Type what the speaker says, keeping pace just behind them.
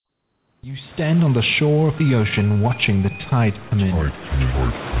You stand on the shore of the ocean watching the tide come in.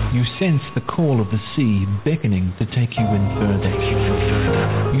 You sense the call of the sea beckoning to take you in further.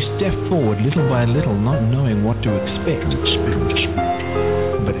 You step forward little by little, not knowing what to expect,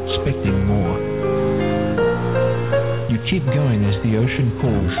 but expecting more. You keep going as the ocean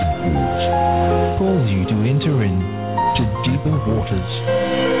calls you to enter in to deeper waters.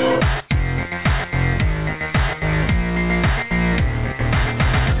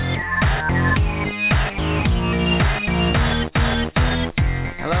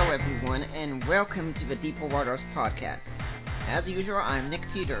 Welcome to the Deeper Waters podcast. As usual, I'm Nick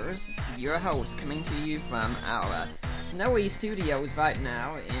Peters, your host, coming to you from our snowy studios right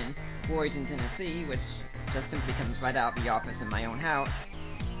now in Boynton, Tennessee, which just simply comes right out of the office in my own house.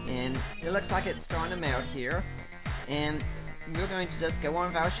 And it looks like it's starting to melt here. And we're going to just go on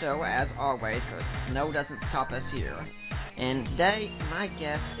with our show as always, because snow doesn't stop us here. And today, my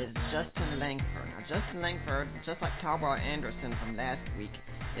guest is Justin Langford. Now, Justin Langford, just like Talbot Anderson from last week,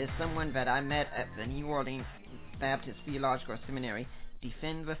 is someone that I met at the New Orleans Baptist Theological Seminary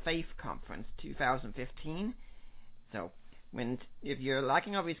Defend the Faith Conference 2015. So, if you're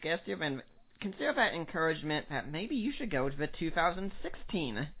liking all these guests here, then consider that encouragement that maybe you should go to the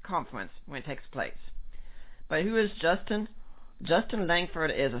 2016 conference when it takes place. But who is Justin? Justin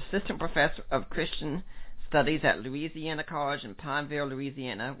Langford is Assistant Professor of Christian Studies at Louisiana College in Pineville,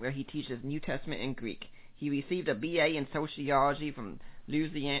 Louisiana, where he teaches New Testament and Greek. He received a BA in Sociology from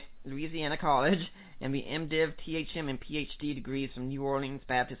Louisiana College and the MDiv, THM, and PhD degrees from New Orleans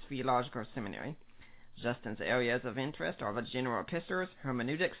Baptist Theological Seminary. Justin's areas of interest are the general epistles,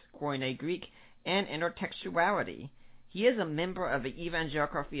 hermeneutics, Koine Greek, and intertextuality. He is a member of the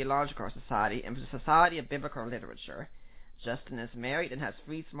Evangelical Theological Society and the Society of Biblical Literature. Justin is married and has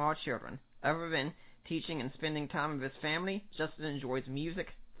 3 small children. Other than teaching and spending time with his family, Justin enjoys music,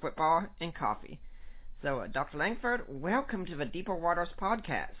 football, and coffee. So, Dr. Langford, welcome to the Deeper Waters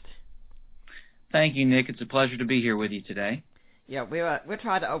podcast. Thank you, Nick. It's a pleasure to be here with you today. Yeah, we'll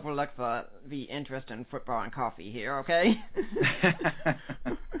try to overlook the interest in football and coffee here, okay?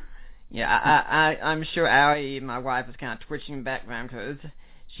 Yeah, I'm sure Allie, my wife, is kind of twitching in the background because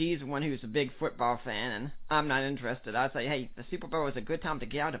she's the one who's a big football fan, and I'm not interested. I say, hey, the Super Bowl is a good time to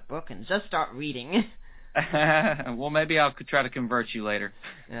get out a book and just start reading. Well, maybe I'll try to convert you later.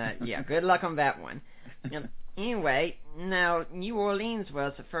 Yeah, good luck on that one. Anyway, now, New Orleans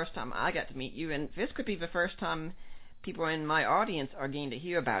was the first time I got to meet you, and this could be the first time people in my audience are getting to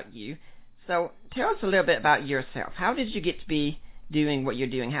hear about you. So, tell us a little bit about yourself. How did you get to be doing what you're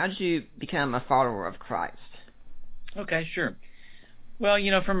doing? How did you become a follower of Christ? Okay, sure. Well,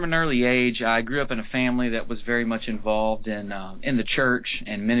 from an early age, I grew up in a family that was very much involved in the church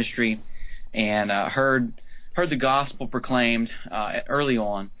and ministry, and heard the gospel proclaimed early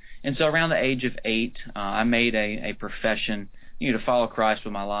on. And so around the age of 8, I made a profession, to follow Christ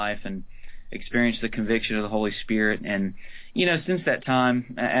with my life and experience the conviction of the Holy Spirit. And, since that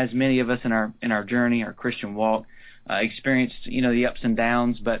time, as many of us in our journey, our Christian walk, experienced, the ups and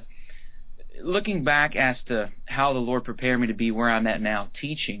downs. But looking back as to how the Lord prepared me to be where I'm at now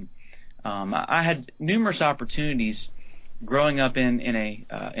teaching, I had numerous opportunities growing up in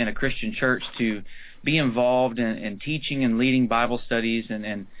a Christian church to be involved in teaching and leading Bible studies,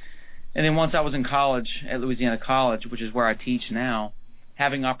 and then once I was in college at Louisiana College, which is where I teach now,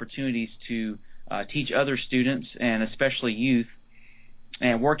 having opportunities to teach other students and especially youth,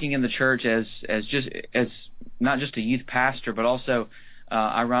 and working in the church as not just a youth pastor, but also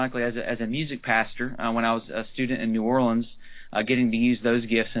ironically as a music pastor when I was a student in New Orleans, getting to use those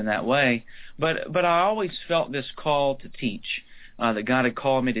gifts in that way. But I always felt this call to teach, that God had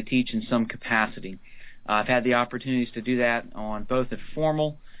called me to teach in some capacity. I've had the opportunities to do that on both a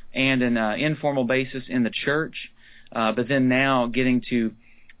formal and an informal basis in the church, but then now getting to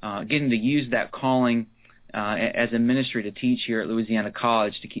use that calling as a ministry to teach here at Louisiana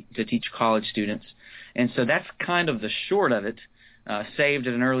College, to teach college students. And so that's kind of the short of it. Saved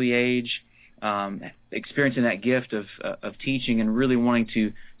at an early age, experiencing that gift of teaching and really wanting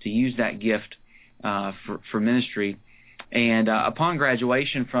to use that gift for ministry. And upon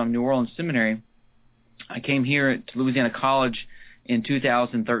graduation from New Orleans Seminary, I came here to Louisiana College in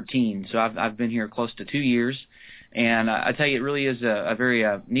 2013. So I've been here close to 2 years, and I tell you, it really is a very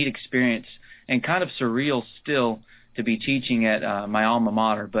neat experience and kind of surreal still to be teaching at my alma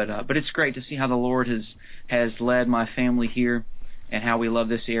mater. But it's great to see how the Lord has led my family here, and how we love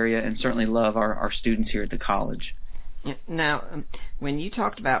this area and certainly love our students here at the college. Now, when you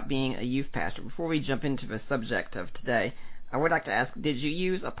talked about being a youth pastor, before we jump into the subject of today, I would like to ask, did you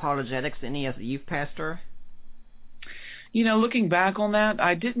use apologetics any as a youth pastor? Looking back on that,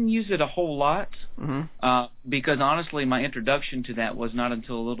 I didn't use it a whole lot because honestly, my introduction to that was not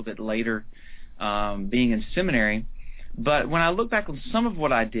until a little bit later, being in seminary. But when I look back on some of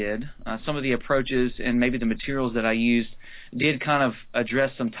what I did, some of the approaches and maybe the materials that I used did kind of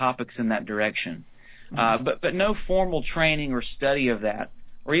address some topics in that direction. But no formal training or study of that,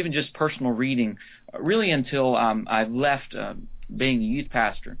 or even just personal reading, really until I left being a youth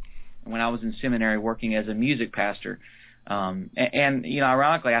pastor when I was in seminary working as a music pastor. And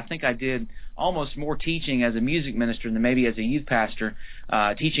ironically, I think I did almost more teaching as a music minister than maybe as a youth pastor,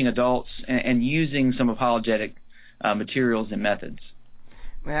 teaching adults and using some apologetic materials and methods.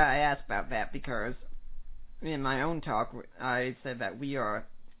 Well, I asked about that because in my own talk, I said that we are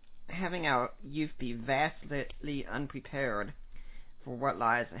having our youth be vastly unprepared for what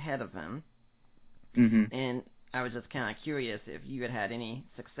lies ahead of them. And I was just kind of curious if you had any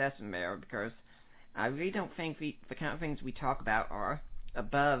success in there, because I really don't think the kind of things we talk about are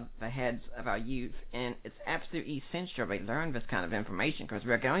above the heads of our youth, and it's absolutely essential they learn this kind of information, because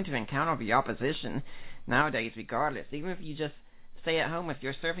we're going to encounter the opposition nowadays regardless. Even if you just stay at home, if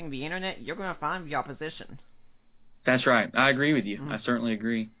you're surfing the internet, you're going to find the opposition. That's right. I agree with you. I certainly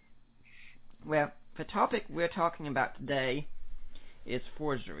agree. Well, the topic we're talking about today is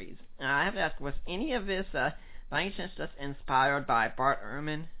forgeries. And I have to ask, was any of this by any chance just inspired by Bart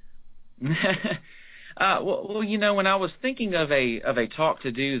Ehrman? Well, when I was thinking of a talk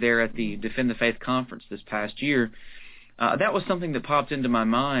to do there at the Defend the Faith conference this past year, that was something that popped into my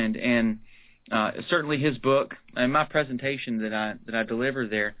mind, and certainly his book and my presentation that I delivered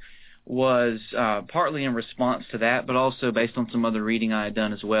there was partly in response to that, but also based on some other reading I had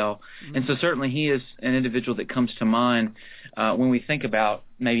done as well. And so certainly he is an individual that comes to mind when we think about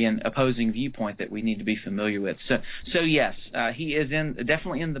maybe an opposing viewpoint that we need to be familiar with. So yes, he is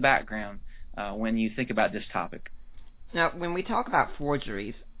definitely in the background when you think about this topic. Now, when we talk about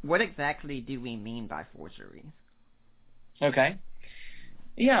forgeries, what exactly do we mean by forgeries? Okay.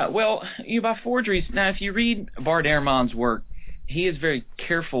 Yeah, well, by forgeries, now if you read Bart Ehrman's work, he is very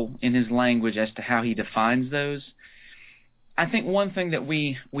careful in his language as to how he defines those. I think one thing that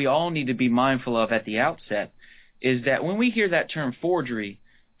we all need to be mindful of at the outset is that when we hear that term forgery,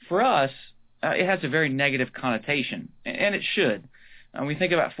 for us, it has a very negative connotation, and it should. We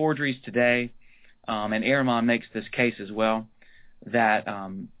think about forgeries today, and Ehrman makes this case as well, that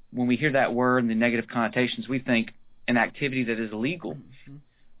when we hear that word and the negative connotations, we think an activity that is illegal.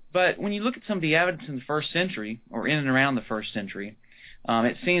 But when you look at some of the evidence in the first century, or in and around the first century,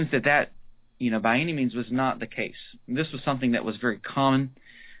 it seems that by any means was not the case. This was something that was very common,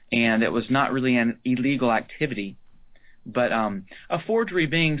 and it was not really an illegal activity. But a forgery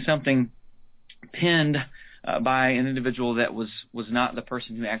being something penned by an individual that was not the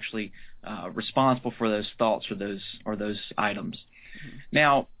person who actually responsible for those thoughts or those items.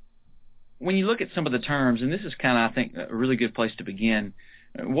 Now, when you look at some of the terms, and this is kind of, I think, a really good place to begin,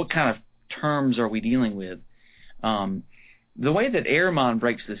 what kind of terms are we dealing with? The way that Ehrman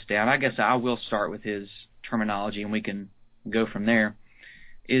breaks this down, I guess I will start with his terminology and we can go from there,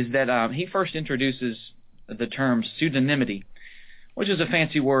 is that he first introduces the term pseudonymity, which is a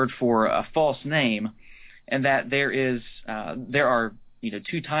fancy word for a false name, and that there are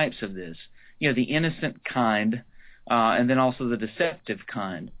two types of this, the innocent kind and then also the deceptive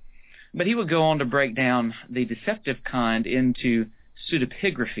kind. But he would go on to break down the deceptive kind into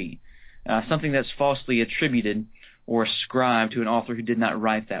pseudepigraphy, something that's falsely attributed or ascribed to an author who did not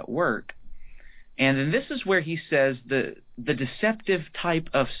write that work. And then this is where he says the deceptive type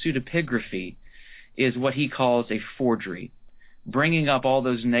of pseudepigraphy is what he calls a forgery, bringing up all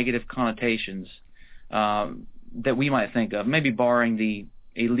those negative connotations that we might think of, maybe barring the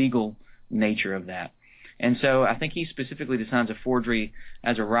illegal nature of that. And so I think he specifically defines a forgery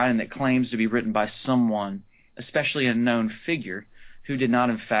as a writing that claims to be written by someone, especially a known figure, who did not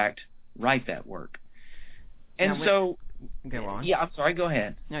in fact write that work. And go on. Yeah, I'm sorry, go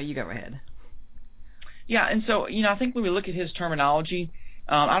ahead. No, you go ahead. Yeah, and so, I think when we look at his terminology,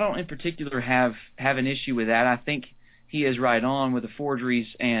 I don't in particular have an issue with that. I think he is right on with the forgeries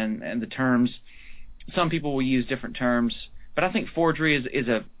and the terms. Some people will use different terms, but I think forgery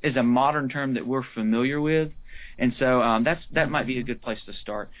is a modern term that we're familiar with, and so that might be a good place to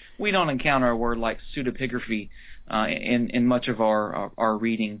start. We don't encounter a word like pseudepigraphy in much of our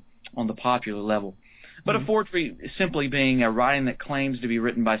reading on the popular level. But a forgery simply being a writing that claims to be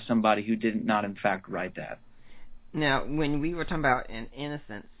written by somebody who did not in fact write that. Now, when we were talking about an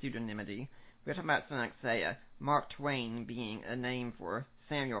innocent pseudonymity, we were talking about something like, say, Mark Twain being a name for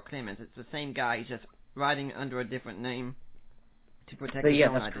Samuel Clemens. It's the same guy, he's just writing under a different name to protect his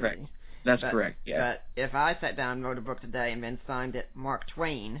own identity. Correct. That's correct, yeah. But if I sat down and wrote a book today and then signed it Mark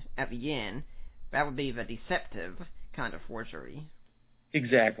Twain at the end, that would be the deceptive kind of forgery.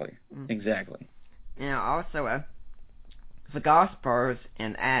 Exactly, exactly. Now, also, the Gospels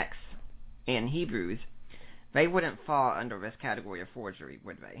and Acts and Hebrews, they wouldn't fall under this category of forgery,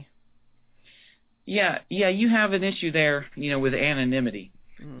 would they? Yeah, you have an issue there, with anonymity.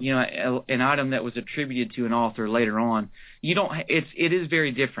 An item that was attributed to an author later on. It is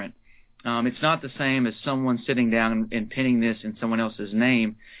very different. It's not the same as someone sitting down and penning this in someone else's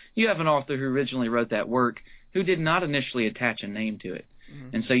name. You have an author who originally wrote that work who did not initially attach a name to it.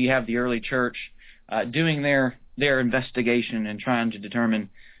 And so you have the early church doing their investigation and trying to determine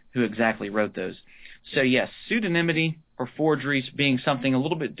who exactly wrote those. So yes, pseudonymity or forgeries being something a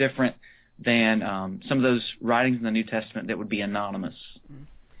little bit different than some of those writings in the New Testament that would be anonymous.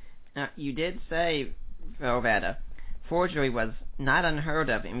 Now, you did say, though, that forgery was not unheard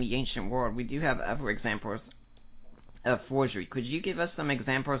of in the ancient world. We do have other examples of forgery. Could you give us some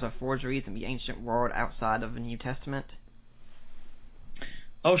examples of forgeries in the ancient world outside of the New Testament?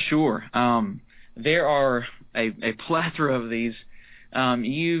 Oh, sure. There are a plethora of these.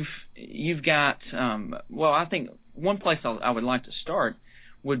 You've got I think one place I would like to start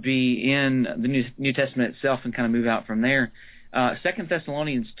would be in the New Testament itself and kind of move out from there. 2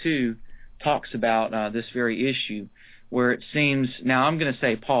 Thessalonians 2 talks about this very issue, where it seems, now I'm going to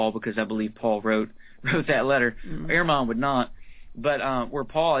say Paul because I believe Paul wrote that letter. Ehrman would not, but where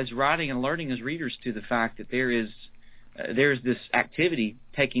Paul is writing and alerting his readers to the fact that there's this activity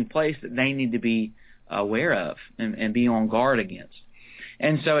taking place that they need to be aware of and be on guard against.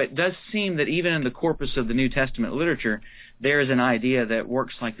 And so it does seem that even in the corpus of the New Testament literature, there is an idea that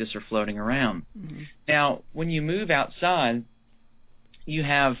works like this are floating around. Now, when you move outside, you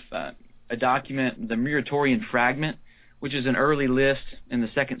have a document, the Muratorian Fragment, which is an early list in the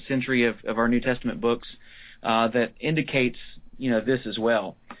 2nd century of our New Testament books that indicates this as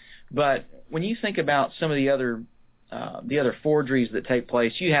well. But when you think about some of the other forgeries that take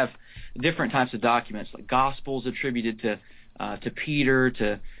place, you have different types of documents, like Gospels attributed to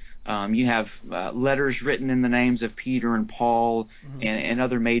Peter, you have letters written in the names of Peter and Paul and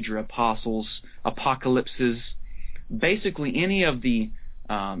other major apostles, apocalypses, basically any of the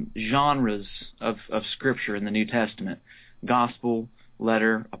genres of Scripture in the New Testament, Gospel,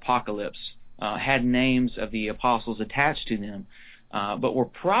 letter, apocalypse, had names of the apostles attached to them, but were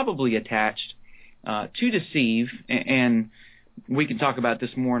probably attached to deceive, and we can talk about this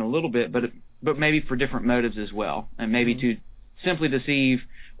more in a little bit, but maybe for different motives as well, and maybe to simply deceive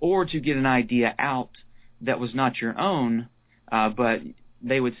or to get an idea out that was not your own, but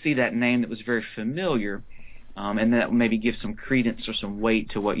they would see that name that was very familiar, and that maybe give some credence or some weight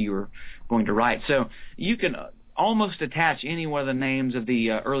to what you were going to write. So you can almost attach any one of the names of the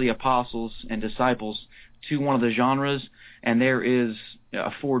early apostles and disciples to one of the genres, and there is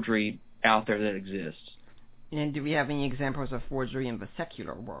a forgery out there that exists. And do we have any examples of forgery in the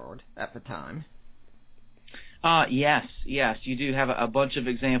secular world at the time? Yes, you do have a bunch of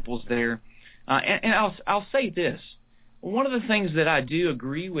examples there. And I'll say this. One of the things that I do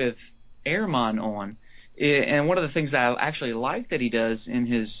agree with Ehrman on, and one of the things that I actually like that he does in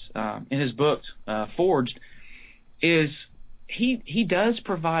his book, Forged, is he does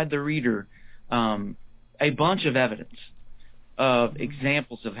provide the reader a bunch of evidence of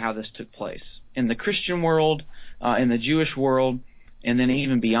examples of how this took place in the Christian world, in the Jewish world, and then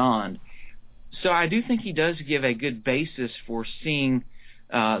even beyond. So I do think he does give a good basis for seeing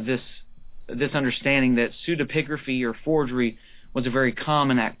this understanding that pseudepigraphy or forgery was a very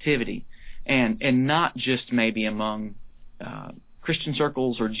common activity, and not just maybe among Christian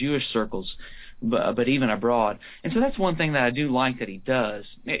circles or Jewish circles, but even abroad. And so that's one thing that I do like that he does.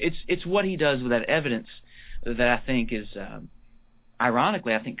 It's what he does with that evidence that I think is,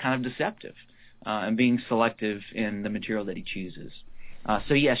 ironically, I think kind of deceptive, and being selective in the material that he chooses.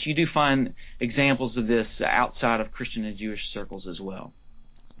 So yes, you do find examples of this outside of Christian and Jewish circles as well.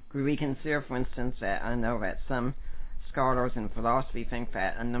 We consider, for instance, that I know that some scholars in philosophy think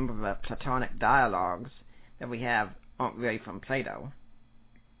that a number of the Platonic dialogues that we have aren't really from Plato.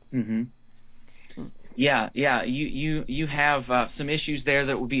 Yeah. You have some issues there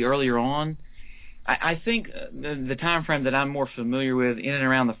that would be earlier on. I think the time frame that I'm more familiar with, in and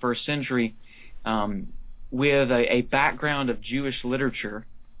around the 1st century, with a background of Jewish literature,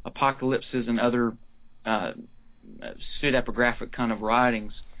 apocalypses and other pseudepigraphic kind of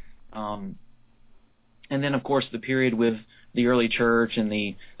writings, and then of course the period with the early church and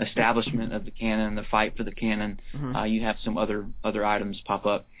the establishment of the canon, the fight for the canon. You have some other items pop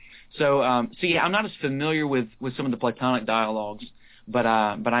up. So yeah, I'm not as familiar with some of the Platonic dialogues, but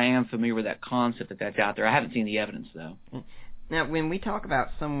I am familiar with that concept that's out there. I haven't seen the evidence though. Now, when we talk about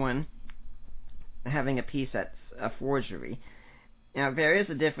someone having a piece that's a forgery, now there is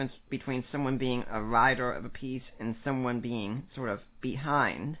a difference between someone being a writer of a piece and someone being sort of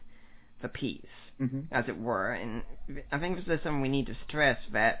behind the piece, as it were. And I think this is something we need to stress,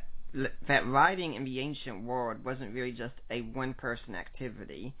 that writing in the ancient world wasn't really just a one-person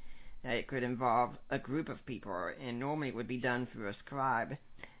activity. It could involve a group of people, and normally it would be done through a scribe.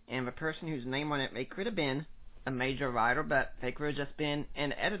 And the person whose name on it, they could have been a major writer, but they could have just been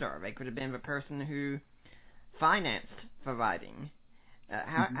an editor. They could have been the person who financed the writing.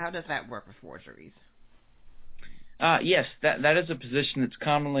 How does that work with forgeries? Yes, that is a position that's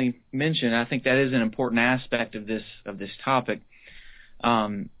commonly mentioned. I think that is an important aspect of this topic.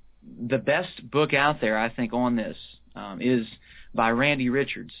 The best book out there, I think, on this is by Randy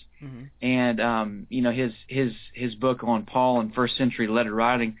Richards, and his book on Paul and first century letter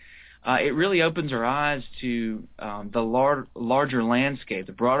writing. It really opens our eyes to the larger landscape,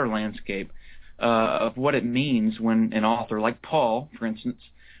 the broader landscape of what it means when an author like Paul, for instance,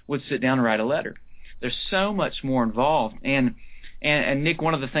 would sit down and write a letter. There's so much more involved. And Nick,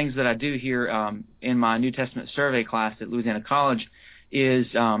 one of the things that I do here in my New Testament survey class at Louisiana College is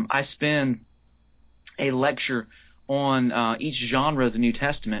I spend a lecture on each genre of the New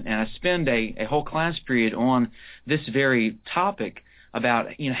Testament, and I spend a whole class period on this very topic about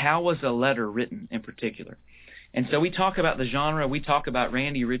how was a letter written in particular. And so we talk about the genre, we talk about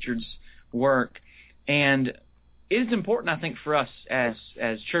Randy Richards' work, and it is important, I think, for us as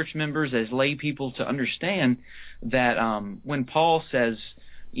church members, as lay people, to understand that when Paul says,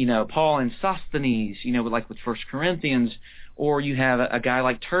 Paul and Sosthenes, like with 1 Corinthians, or you have a guy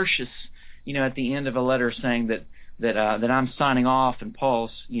like Tertius, at the end of a letter saying that I'm signing off, and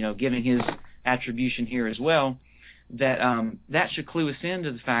Paul's, giving his attribution here as well, that should clue us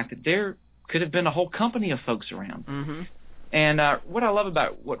into the fact that there could have been a whole company of folks around. And what I love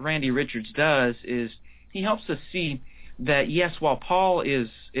about what Randy Richards does is he helps us see that, yes, while Paul is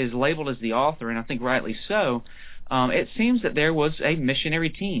labeled as the author, and I think rightly so, it seems that there was a missionary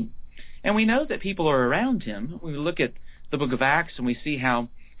team. And we know that people are around him. When we look at the book of Acts and we see how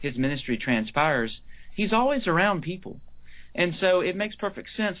his ministry transpires, he's always around people. And so it makes perfect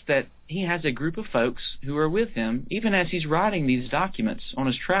sense that he has a group of folks who are with him, even as he's writing these documents on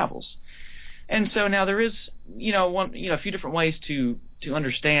his travels. And so now there is, a few different ways to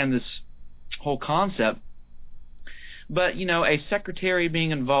understand this whole concept. But, a secretary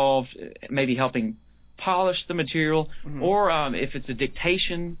being involved, maybe helping polish the material, or if it's a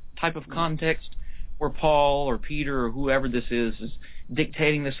dictation type of context where Paul or Peter or whoever this is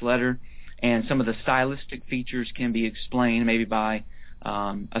dictating this letter, and some of the stylistic features can be explained maybe by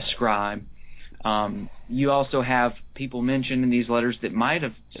a scribe. You also have people mentioned in these letters that might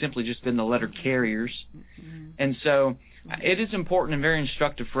have simply just been the letter carriers. And so it is important and very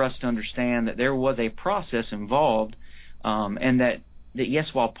instructive for us to understand that there was a process involved, and that yes,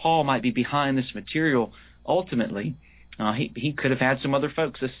 while Paul might be behind this material, ultimately he could have had some other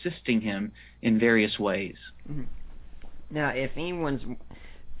folks assisting him in various ways. Now, if anyone's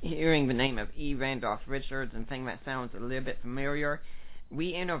hearing the name of E. Randolph Richards and think that sounds a little bit familiar, we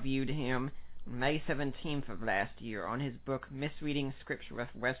interviewed him May 17th of last year on his book Misreading Scripture with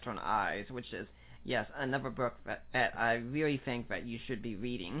Western Eyes, which is, yes, another book that I really think that you should be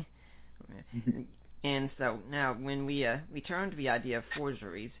reading. And so now when we turn to the idea of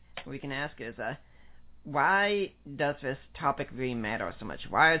forgeries, what we can ask is, why does this topic really matter so much?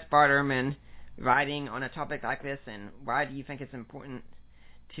 Why is Bart Ehrman writing on a topic like this, and why do you think it's important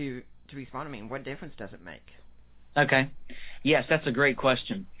to respond to me, and what difference does it make? Okay. Yes, that's a great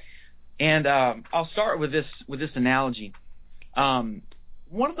question. And I'll start with this analogy.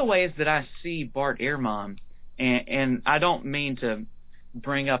 One of the ways that I see Bart Ehrman, and I don't mean to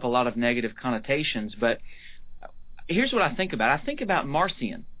bring up a lot of negative connotations, but here's what I think about. I think about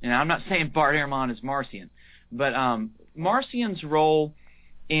Marcion, and I'm not saying Bart Ehrman is Marcion, but Marcion's role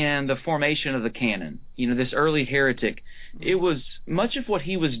in the formation of the canon, this early heretic, it was much of what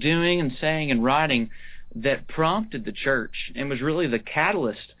he was doing and saying and writing that prompted the church and was really the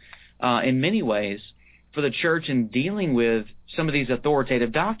catalyst in many ways for the church in dealing with some of these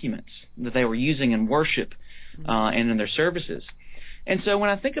authoritative documents that they were using in worship and in their services. And so when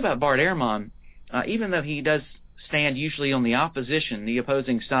I think about Bart Ehrman, even though he does stand usually on the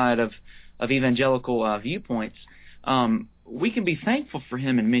opposing side of evangelical viewpoints, we can be thankful for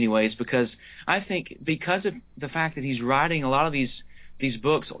him in many ways, because I think because of the fact that he's writing a lot of these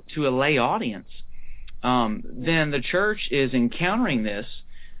books to a lay audience, then the church is encountering this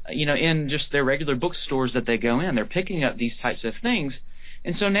in just their regular bookstores that they go in. They're picking up these types of things.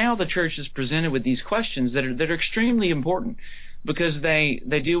 And so now the church is presented with these questions that are extremely important, because they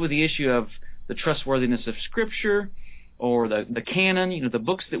deal with the issue of the trustworthiness of Scripture, or the canon, the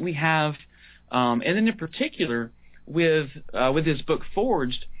books that we have. And then in particular, with his book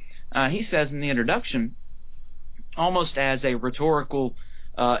Forged, he says in the introduction, almost as a rhetorical,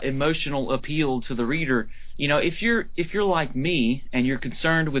 emotional appeal to the reader, if you're like me and you're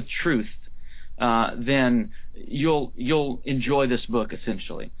concerned with truth, then you'll enjoy this book,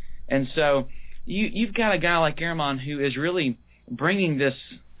 essentially. And so you've got a guy like Ehrman who is really bringing this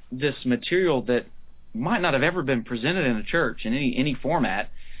material that might not have ever been presented in a church in any format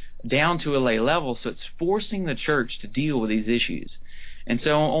down to a lay level. So it's forcing the church to deal with these issues. And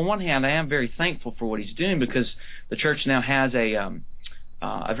so on one hand, I am very thankful for what he's doing, because the church now has a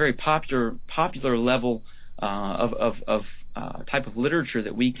very popular level of type of literature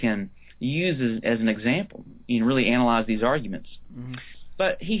that we can use as an example, really analyze these arguments. Mm-hmm.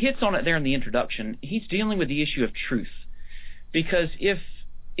 But he hits on it there in the introduction. He's dealing with the issue of truth, because if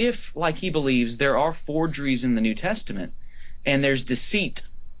like he believes there are forgeries in the New Testament and there's deceit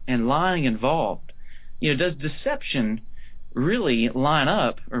and lying involved, does deception really line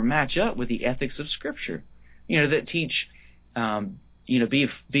up or match up with the ethics of Scripture, that teach,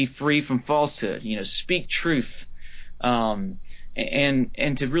 be free from falsehood, speak truth, and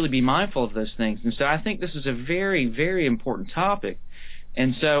to really be mindful of those things. And so I think this is a very, very important topic.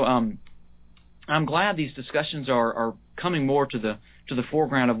 And so I'm glad these discussions are coming more to the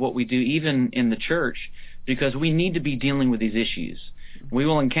foreground of what we do, even in the church, because we need to be dealing with these issues. We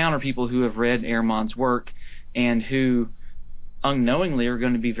will encounter people who have read Ehrman's work and who unknowingly are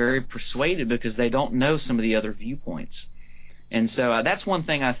going to be very persuaded because they don't know some of the other viewpoints. And so that's one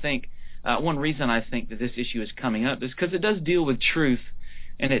thing I think, one reason I think that this issue is coming up is because it does deal with truth,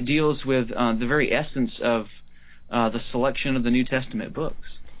 and it deals with the very essence of the selection of the New Testament books.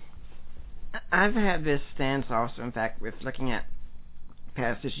 I've had this stance also, in fact, with looking at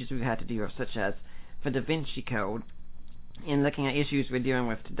past issues we've had to deal with, such as the Da Vinci Code, in looking at issues we're dealing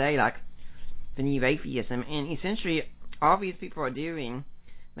with today, like the new atheism. And essentially, all these people are doing,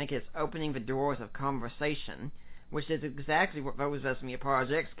 it's opening the doors of conversation, which is exactly what those of us in the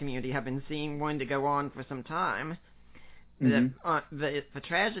apologetics community have been seeing wanting to go on for some time. Mm-hmm. The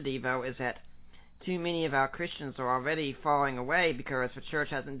tragedy, though, is that too many of our Christians are already falling away because the church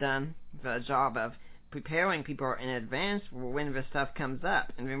hasn't done the job of preparing people in advance for when this stuff comes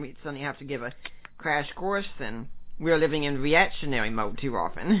up. And then we suddenly have to give a crash course, and we're living in reactionary mode too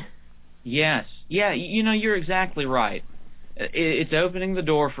often. Yes. Yeah, you're exactly right. It's opening the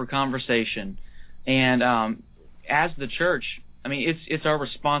door for conversation. And as the church, it's our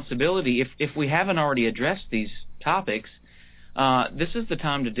responsibility. If we haven't already addressed these topics, this is the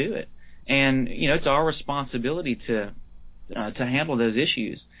time to do it. And it's our responsibility to handle those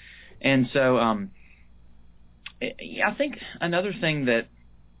issues. And so I think another thing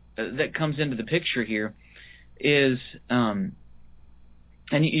that comes into the picture here is, and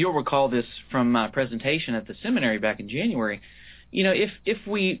you'll recall this from my presentation at the seminary back in January. If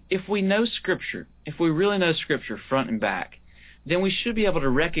we know Scripture, if we really know Scripture front and back, then we should be able to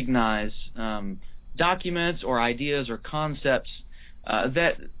recognize documents or ideas or concepts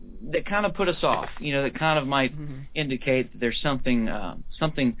that kind of put us off. That kind of might indicate that there's something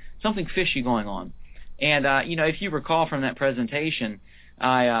fishy going on. And if you recall from that presentation,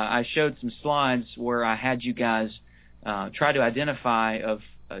 I showed some slides where I had you guys try to identify of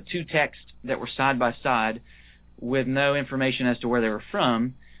two texts that were side by side with no information as to where they were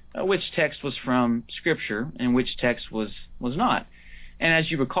from, which text was from Scripture and which text was not. And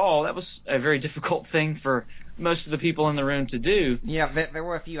as you recall, that was a very difficult thing for most of the people in the room to do. Yeah, there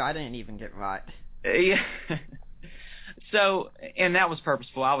were a few I didn't even get right. Yeah. So, and that was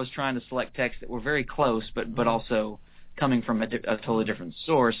purposeful. I was trying to select texts that were very close, but also coming from a totally different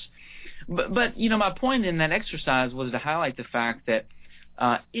source. But my point in that exercise was to highlight the fact that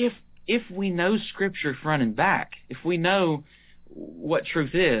if we know Scripture front and back, if we know what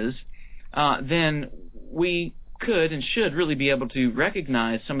truth is, then we could and should really be able to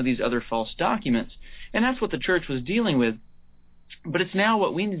recognize some of these other false documents. And that's what the church was dealing with. But it's now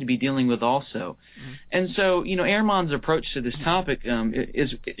what we need to be dealing with also. Mm-hmm. And so, Ehrman's approach to this topic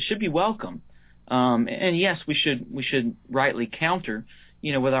should be welcome. And yes, we should rightly counter,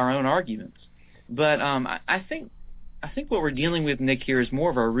 with our own arguments. But I think what we're dealing with, Nick, here is more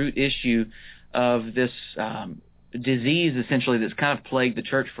of a root issue of this disease, essentially, that's kind of plagued the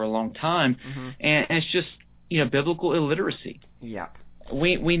church for a long time. Mm-hmm. And it's just, biblical illiteracy. Yeah.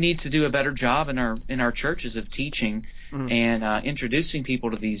 we need to do a better job in our churches of teaching and introducing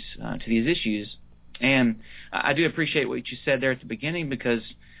people to these issues. And I do appreciate what you said there at the beginning, because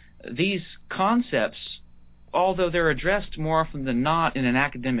these concepts, although they're addressed more often than not in an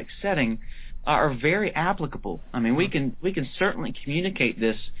academic setting, are very applicable. I mean, we can certainly communicate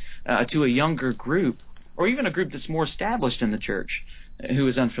this to a younger group, or even a group that's more established in the church who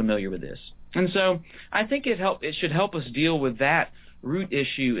is unfamiliar with this. And so I think it should help us deal with that root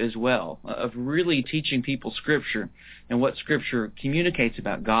issue as well, of really teaching people Scripture and what Scripture communicates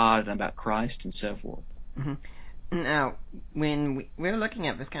about God and about Christ and so forth. Mm-hmm. Now, when we're looking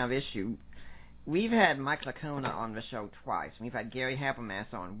at this kind of issue, we've had Mike Licona on the show twice. We've had Gary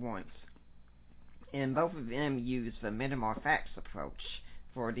Habermas on once. And both of them use the minimal facts approach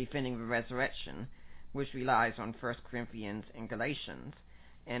for defending the resurrection, which relies on 1 Corinthians and Galatians.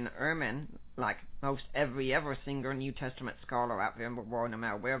 And Ehrman, like most every other single New Testament scholar out there in the world, no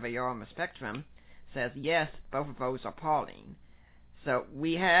matter where they are on the spectrum, says, yes, both of those are Pauline. So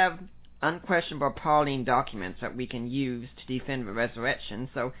we have unquestionable Pauline documents that we can use to defend the resurrection.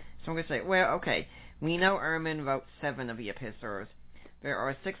 So I'm going to say, well, okay, we know Ehrman wrote 7 of the epistles. There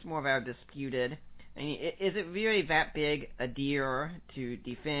are 6 more that are disputed. I mean, is it really that big a deal to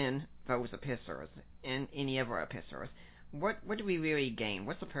defend those epistles and any other epistles? What do we really gain?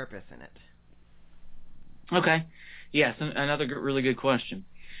 What's the purpose in it? Okay. Yes, another really good question.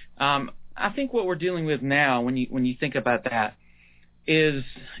 I think what we're dealing with now, when you think about that, is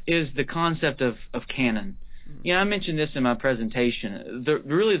the concept of canon. Mm-hmm. I mentioned this in my presentation.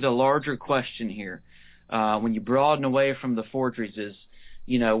 Really the larger question here, when you broaden away from the forgeries, is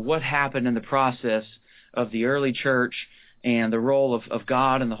what happened in the process of the early church and the role of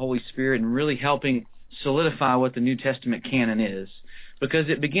God and the Holy Spirit in really helping solidify what the New Testament canon is, because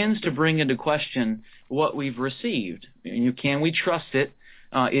it begins to bring into question what we've received. Can we trust it?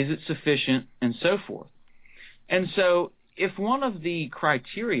 Is it sufficient? And so forth. And so if one of the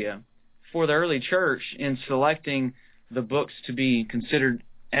criteria for the early church in selecting the books to be considered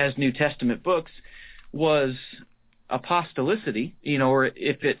as New Testament books was apostolicity, or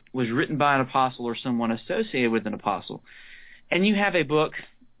if it was written by an apostle or someone associated with an apostle, and you have a book,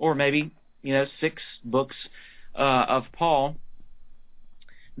 or maybe 6 books of Paul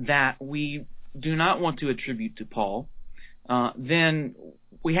that we do not want to attribute to Paul, then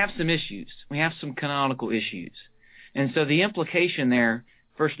we have some issues. We have some canonical issues. And so the implication there,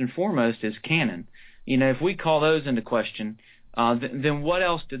 first and foremost, is canon. If we call those into question, then what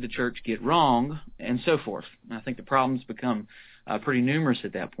else did the church get wrong, and so forth. And I think the problems become pretty numerous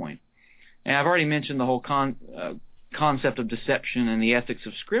at that point. And I've already mentioned the whole concept of deception and the ethics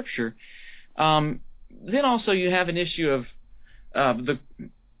of Scripture. Then also you have an issue of the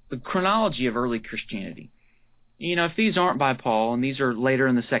chronology of early Christianity. If these aren't by Paul, and these are later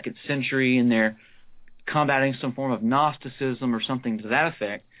in the 2nd century, and they're combating some form of Gnosticism or something to that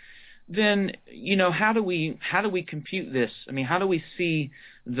effect, then how do we compute this? I mean, how do we see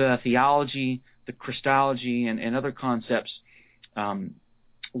the theology, the Christology, and other concepts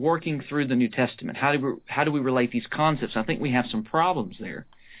working through the New Testament? How do we relate these concepts? I think we have some problems there.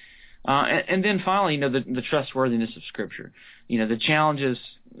 And then finally, the trustworthiness of Scripture. The challenges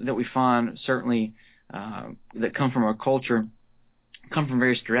that we find certainly that come from our culture come from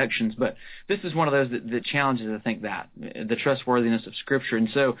various directions, but this is one of those that challenges, I think, the trustworthiness of Scripture. And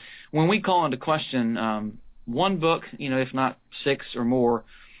so when we call into question one book, if not 6 or more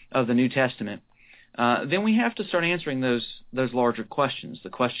of the New Testament, then we have to start answering those larger questions, the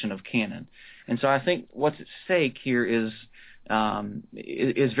question of canon. And so I think what's at stake here is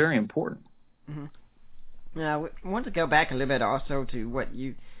very important. Mm-hmm. Now, I want to go back a little bit also to what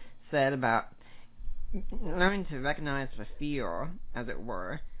you said about learning to recognize the feel, as it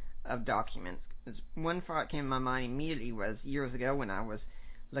were, of documents. One thought came to my mind immediately was years ago when I was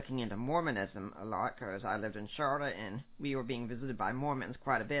looking into Mormonism a lot, because I lived in Charlotte and we were being visited by Mormons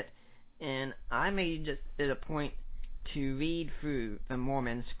quite a bit, and I made it a point to read through the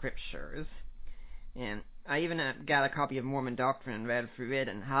Mormon scriptures, and I even got a copy of Mormon Doctrine and read through it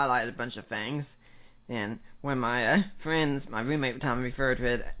and highlighted a bunch of things. And when my friends, my roommate at the time, referred to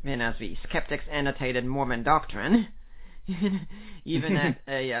it then as the Skeptics Annotated Mormon Doctrine, even at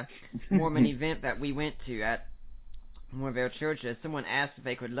a Mormon event that we went to at one of their churches, someone asked if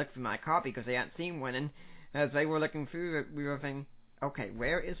they could look for my copy because they hadn't seen one, and as they were looking through it, we were thinking, okay,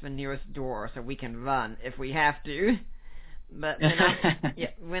 where is the nearest door so we can run if we have to? But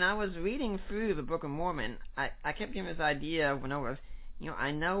when I was reading through the Book of Mormon, I kept getting this idea when I was,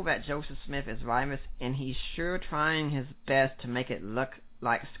 I know that Joseph Smith is Rimus, and he's sure trying his best to make it look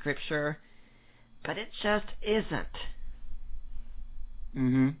like Scripture, but it just isn't.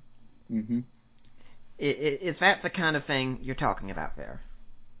 Mm-hmm. Mm-hmm. Is that the kind of thing you're talking about there?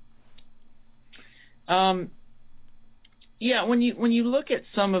 Yeah. When you look at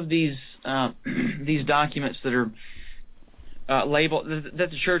some of these these documents that are labeled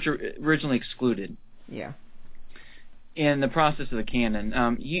that the church originally excluded. Yeah. In the process of the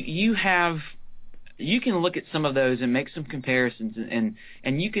canon, you can look at some of those and make some comparisons,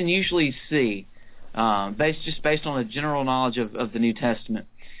 and you can usually see, based on a general knowledge of the New Testament,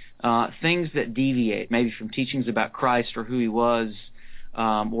 things that deviate maybe from teachings about Christ or who He was,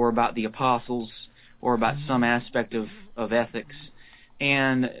 or about the apostles, or about some aspect of ethics,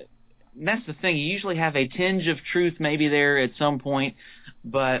 and that's the thing. You usually have a tinge of truth maybe there at some point,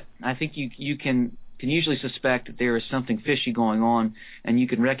 but I think you can usually suspect that there is something fishy going on, and you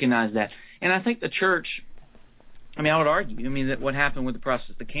can recognize that. And I think the church, I would argue, that what happened with the process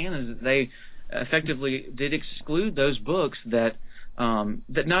of the canon is that they effectively did exclude those books that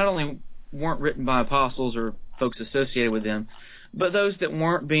not only weren't written by apostles or folks associated with them, but those that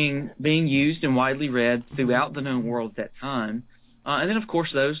weren't being used and widely read throughout the known world at that time. And then, of course,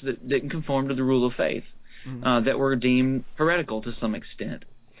 those that didn't conform to the rule of faith, that were deemed heretical to some extent.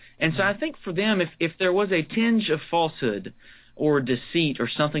 And so I think for them, if there was a tinge of falsehood or deceit or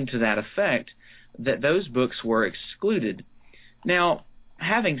something to that effect, that those books were excluded. Now,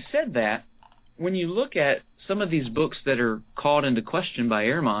 having said that, when you look at some of these books that are called into question by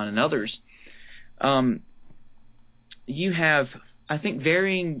Ehrman and others, you have, I think,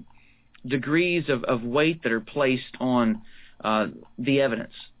 varying degrees of weight that are placed on the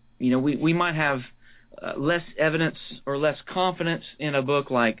evidence. We might have less evidence or less confidence in a book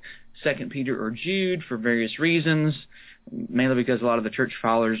like 2 Peter or Jude for various reasons, mainly because a lot of the church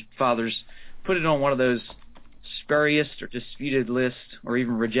fathers put it on one of those spurious or disputed lists or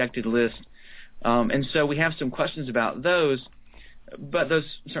even rejected lists. And so we have some questions about those, but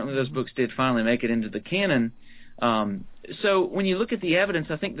certainly those books did finally make it into the canon. So when you look at the evidence,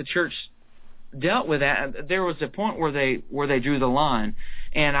 I think the church dealt with that. There was a point where they drew the line,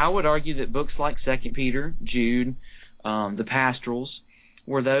 and I would argue that books like 2 Peter, Jude, the pastorals,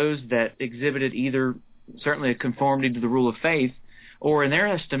 were those that exhibited either certainly a conformity to the rule of faith, or in their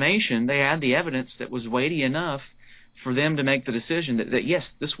estimation, they had the evidence that was weighty enough for them to make the decision that yes,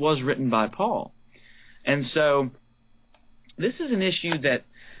 this was written by Paul. And so this is an issue that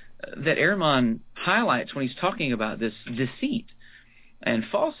Ehrman highlights when he's talking about this deceit and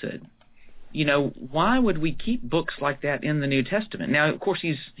falsehood. Why would we keep books like that in the New Testament? Now, of course,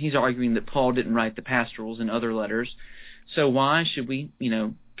 he's arguing that Paul didn't write the pastorals and other letters, so why should we,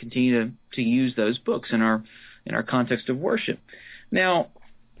 continue to use those books in our context of worship? Now,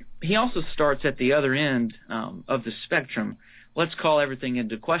 he also starts at the other end of the spectrum. Let's call everything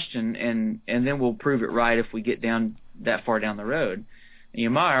into question, and then we'll prove it right if we get down that far down the road.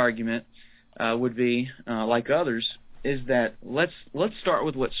 My argument would be, like others, is that let's start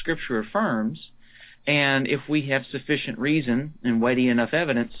with what Scripture affirms, and if we have sufficient reason and weighty enough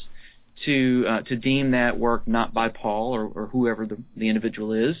evidence to deem that work not by Paul or whoever the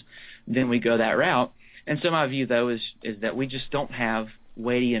individual is, then we go that route. And so my view, though, is that we just don't have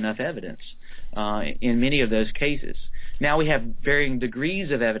weighty enough evidence in many of those cases. Now we have varying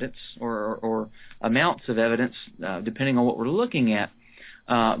degrees of evidence or amounts of evidence depending on what we're looking at,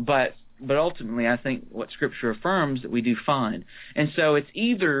 but ultimately I think what Scripture affirms that we do find. And so it's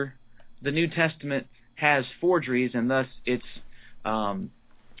either the New Testament has forgeries and thus it's kind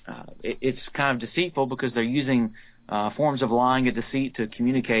of deceitful because they're using forms of lying and deceit to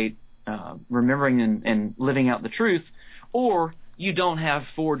communicate remembering and living out the truth, or you don't have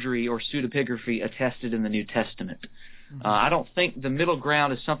forgery or pseudepigraphy attested in the New Testament. I don't think the middle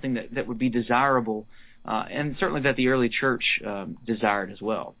ground is something that would be desirable, and certainly that the early church desired as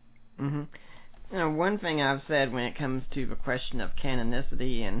well. One thing I've said when it comes to the question of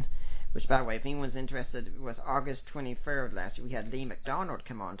canonicity, and which, by the way, if anyone's interested, was August 23rd last year, we had Lee McDonald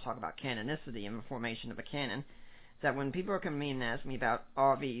come on and talk about canonicity and the formation of a canon, that when people are coming in and ask me about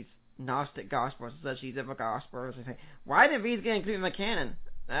all these Gnostic Gospels, such as the Gospels, they say, why did these get included in the canon?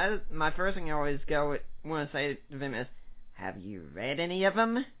 My first thing I always want to say to them is, have you read any of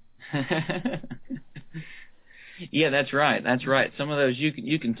them? Yeah, that's right. Some of those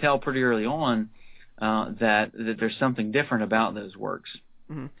you can tell pretty early on that there's something different about those works.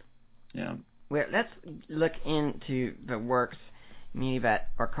 Yeah. Well, let's look into the works that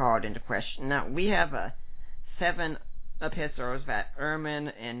are called into question. Now, we have 7 epistles that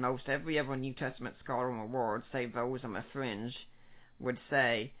Ehrman and most every other New Testament scholar in the world, save those on the fringe, would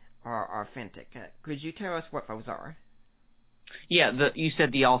say are authentic. Could you tell us what those are? Yeah, you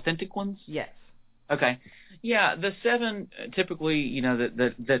said the authentic ones? Yes. Okay. Yeah, the 7 typically,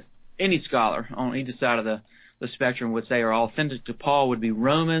 that any scholar on either side of the spectrum would say are authentic to Paul would be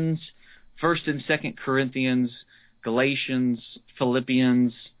Romans, 1st and 2nd Corinthians, Galatians,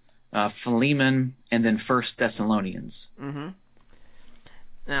 Philippians, Philemon, and then 1 Thessalonians. Mm-hmm.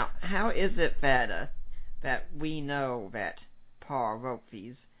 Now, how is it that we know that Paul wrote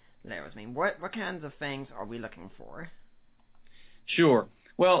these letters? I mean, what kinds of things are we looking for? Sure.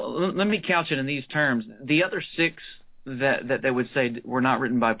 Well, let me couch it in these terms. The other 6 that they would say were not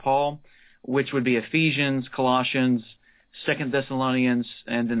written by Paul, which would be Ephesians, Colossians, 2nd Thessalonians,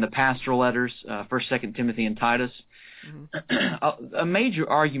 and then the pastoral letters, 1st, 2nd Timothy, and Titus. Mm-hmm. A major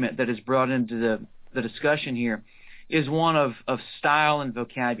argument that is brought into the discussion here is one of style and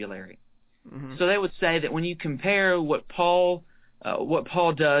vocabulary. Mm-hmm. So they would say that when you compare what Paul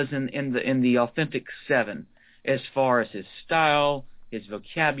does in the authentic 7, as far as his style, his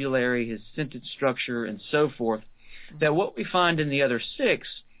vocabulary, his sentence structure, and so forth, that what we find in the other 6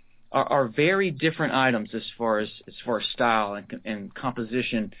 are very different items as far as style and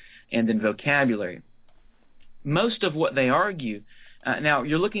composition and in vocabulary. Most of what they argue, now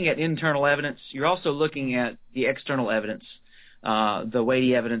you're looking at internal evidence, you're also looking at the external evidence, the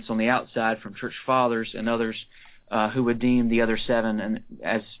weighty evidence on the outside from church fathers and others who would deem the other 7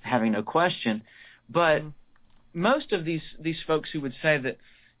 as having no question. But most of these folks who would say that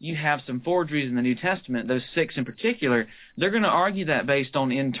you have some forgeries in the New Testament, those 6 in particular, they're going to argue that based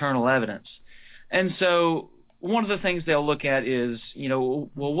on internal evidence. And so one of the things they'll look at is,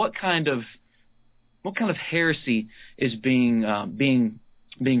 what kind of heresy is being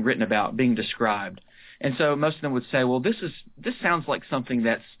written about, being described. And so most of them would say, well, this sounds like something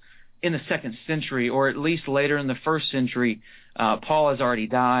that's in the 2nd century, or at least later in the 1st century. Paul has already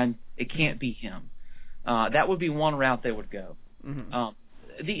died. It can't be him. That would be one route they would go. Mm-hmm.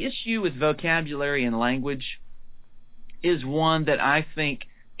 The issue with vocabulary and language is one that I think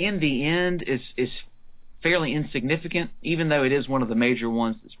in the end is fairly insignificant, even though it is one of the major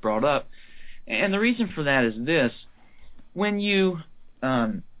ones that's brought up. And the reason for that is this. When you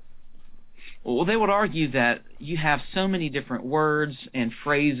they would argue that you have so many different words and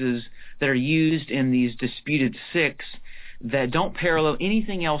phrases that are used in these disputed 6 that don't parallel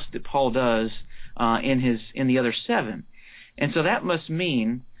anything else that Paul does in the other 7. And so that must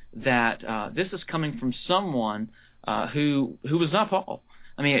mean that this is coming from someone who was not Paul.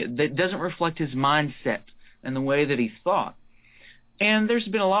 I mean, that doesn't reflect his mindset and the way that he thought. And there's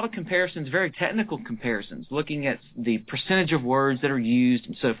been a lot of comparisons, very technical comparisons, looking at the percentage of words that are used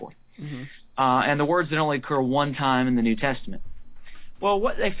and so forth, mm-hmm. And the words that only occur one time in the New Testament. Well,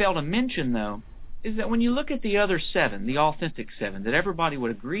 what they fail to mention, though, is that when you look at the other 7, the authentic 7, that everybody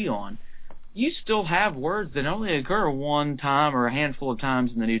would agree on, you still have words that only occur one time or a handful of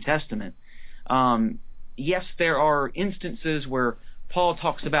times in the New Testament. Yes, there are instances where Paul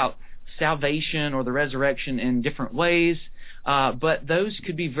talks about salvation or the resurrection in different ways, but those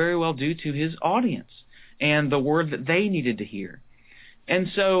could be very well due to his audience and the word that they needed to hear. And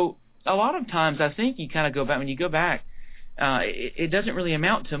so a lot of times I think you kind of go back, when you go back, it doesn't really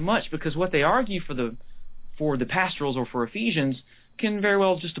amount to much, because what they argue for the pastorals or for Ephesians can very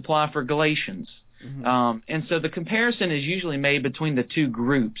well just apply for Galatians. Mm-hmm. And so the comparison is usually made between the 2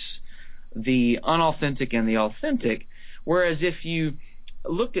 groups, the unauthentic and the authentic, whereas if you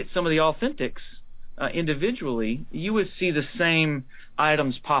looked at some of the authentics individually, you would see the same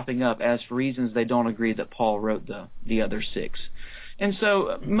items popping up as for reasons they don't agree that Paul wrote the other 6. And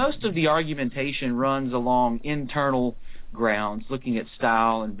so most of the argumentation runs along internal grounds, looking at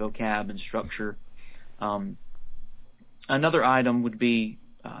style and vocab and structure. Another item would be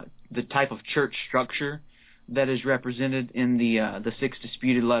the type of church structure that is represented in the 6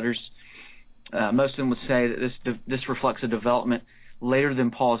 disputed letters. Most of them would say that this reflects a development later than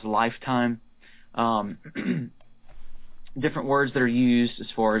Paul's lifetime. Different words that are used as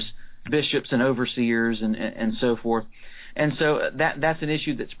far as bishops and overseers and so forth. And so that's an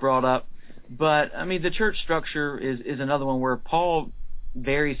issue that's brought up. But, I mean, the church structure is another one where Paul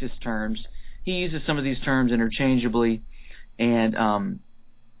varies his terms. He uses some of these terms interchangeably, and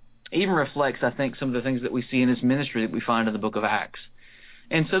even reflects, I think, some of the things that we see in his ministry that we find in the book of Acts.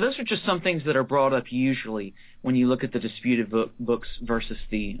 And so those are just some things that are brought up usually when you look at the disputed books versus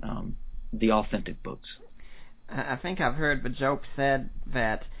the authentic books. I think I've heard Bajoke said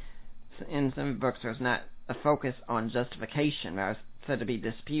that in some books there's not a focus on justification, that is said to be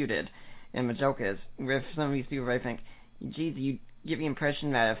disputed. And Bajoke is, with some of these people, I think, geez, you give the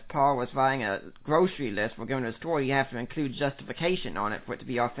impression that if Paul was buying a grocery list or going to a store, you have to include justification on it for it to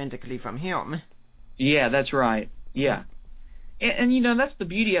be authentically from him. Yeah, that's right. Yeah. And that's the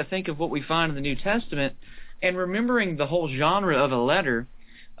beauty, I think, of what we find in the New Testament, and remembering the whole genre of a letter,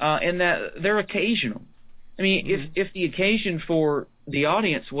 and that they're occasional. I mean, if the occasion for the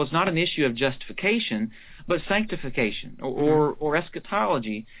audience was not an issue of justification, but sanctification or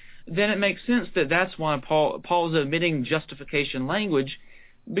eschatology, then it makes sense that that's why Paul is omitting justification language,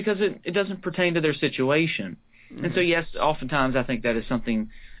 because it doesn't pertain to their situation. And so, yes, oftentimes I think that is something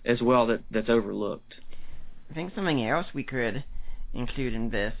as well that's overlooked. I think something else we could include in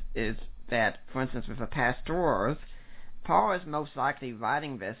this is that, for instance, with the pastorals, Paul is most likely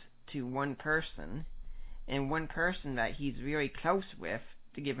writing this to one person, and one person that he's very close with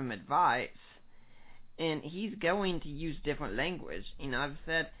to give him advice, and he's going to use different language. I've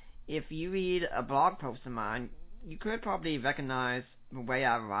said, if you read a blog post of mine, you could probably recognize the way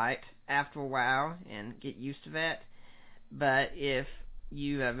I write after a while and get used to that. But if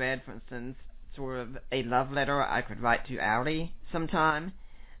you have read, for instance, sort of a love letter I could write to Allie sometime,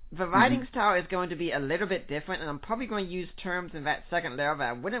 the writing style is going to be a little bit different, and I'm probably going to use terms in that second letter that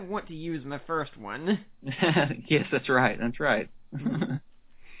I wouldn't want to use in the first one. Yes, that's right.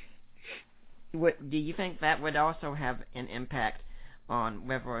 Do you think that would also have an impact on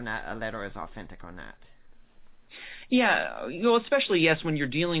whether or not a letter is authentic or not? Yeah, especially, yes, when you're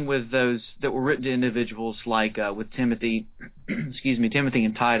dealing with those that were written to individuals like with Timothy, Timothy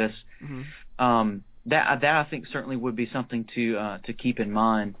and Titus. That I think certainly would be something to keep in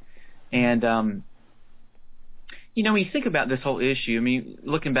mind. And when you think about this whole issue, I mean,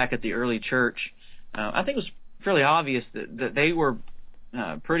 looking back at the early church, I think it was fairly obvious that they were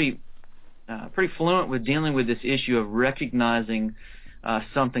pretty fluent with dealing with this issue of recognizing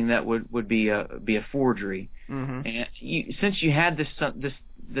something that would be a forgery. And since you had this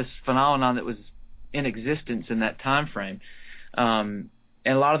phenomenon that was in existence in that time frame,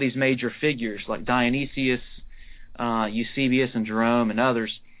 and a lot of these major figures like Dionysius, Eusebius, and Jerome, and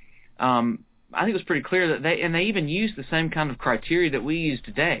others, I think it was pretty clear that they even used the same kind of criteria that we use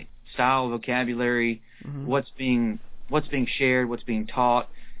today: style, vocabulary, what's being shared, what's being taught,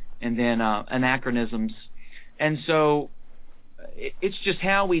 and then anachronisms. And so it's just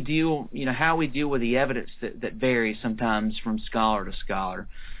how we deal with the evidence that varies sometimes from scholar to scholar,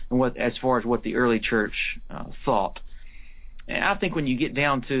 and as far as what the early church thought. And I think when you get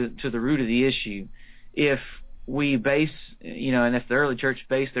down to the root of the issue, if we base, and if the early church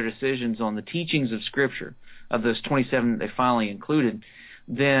based their decisions on the teachings of Scripture, of those 27 that they finally included,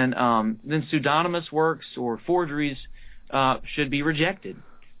 then pseudonymous works or forgeries should be rejected.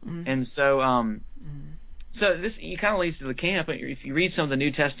 And so, so this kind of leads to the camp. If you read some of the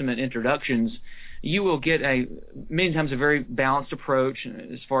New Testament introductions, you will get many times a very balanced approach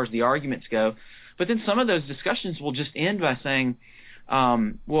as far as the arguments go. But then some of those discussions will just end by saying,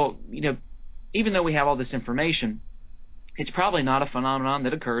 well, even though we have all this information, it's probably not a phenomenon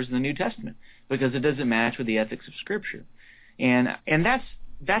that occurs in the New Testament because it doesn't match with the ethics of Scripture. And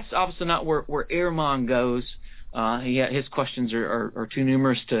that's obviously not where Ehrman goes. His questions are too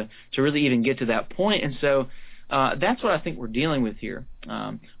numerous to really even get to that point. And so that's what I think we're dealing with here.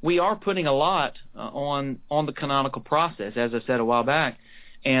 We are putting a lot on the canonical process, as I said a while back,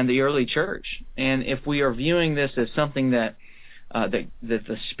 and the early church. And if we are viewing this as something that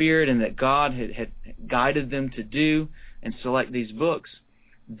the Spirit and that God had guided them to do and select these books,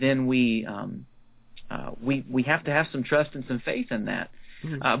 then we have to have some trust and some faith in that.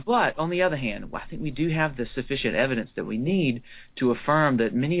 But on the other hand, I think we do have the sufficient evidence that we need to affirm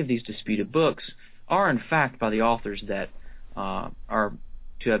that many of these disputed books are in fact by the authors that are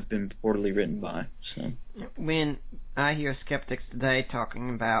to have been purportedly written by. So, when I hear skeptics today talking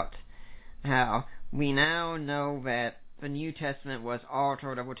about how we now know that the New Testament was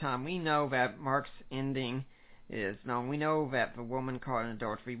altered over time, we know that Mark's ending is known, we know that the woman caught in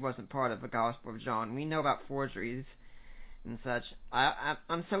adultery wasn't part of the Gospel of John, we know about forgeries and such,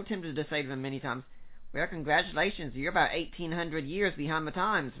 I'm so tempted to say to them many times, well, congratulations, you're about 1,800 years behind the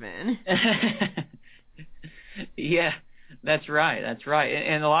times, man. Yeah, that's right.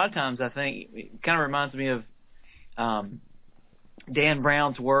 And a lot of times I think it kind of reminds me of Dan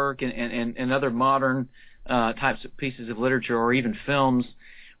Brown's work and other modern types of pieces of literature or even films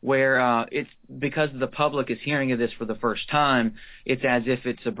where it's because the public is hearing of this for the first time, it's as if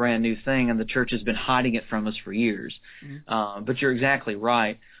it's a brand new thing and the church has been hiding it from us for years. But you're exactly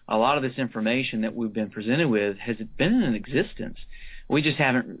right. A lot of this information that we've been presented with has been in existence. We just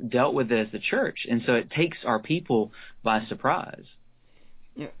haven't dealt with it as the church, and so it takes our people by surprise.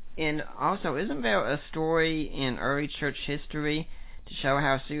 Yeah, and also, isn't there a story in early church history to show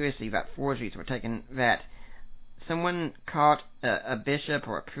how seriously that forgeries were taken, that someone caught a bishop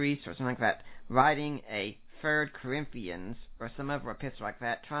or a priest or something like that writing a 3rd Corinthians or some other epistle like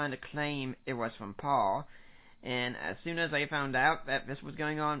that, trying to claim it was from Paul, and as soon as they found out that this was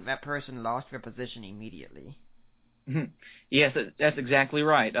going on, that person lost their position immediately. Yes, that's exactly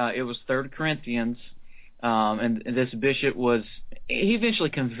right. It was 3rd Corinthians, and this bishop he eventually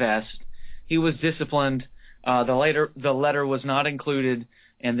confessed. He was disciplined. The letter was not included,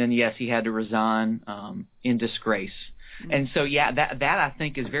 and then, yes, he had to resign in disgrace. And so, yeah, that I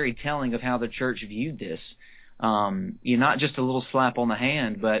think is very telling of how the church viewed this. Not just a little slap on the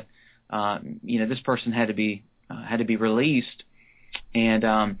hand, but this person had to be released,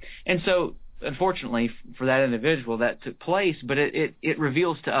 and so unfortunately for that individual that took place. But it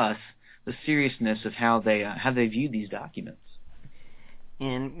reveals to us the seriousness of how they viewed these documents.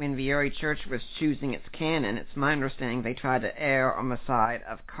 And when the early church was choosing its canon, it's my understanding they tried to err on the side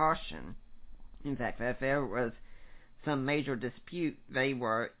of caution. In fact, if there was some major dispute, they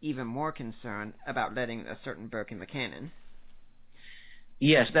were even more concerned about letting a certain book in the canon.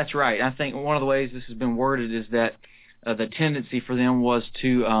 Yes, that's right. I think one of the ways this has been worded is that the tendency for them was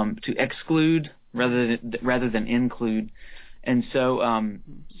to exclude rather than include, and so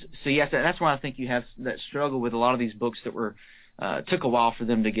yes, that's why I think you have that struggle with a lot of these books that were took a while for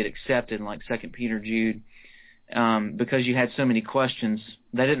them to get accepted, like 2 Peter, Jude, because you had so many questions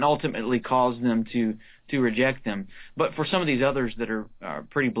that didn't ultimately cause them to reject them. But for some of these others that are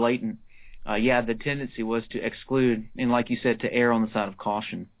pretty blatant, the tendency was to exclude, and like you said, to err on the side of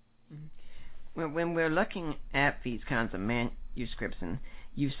caution. Well, when we're looking at these kinds of manuscripts, and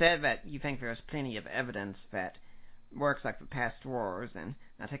you said that you think there's plenty of evidence that works like the Pastorals, and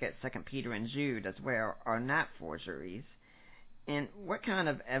I take it 2 Peter and Jude as well, are not forgeries. And what kind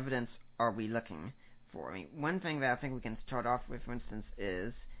of evidence are we looking for? I mean, one thing that I think we can start off with, for instance,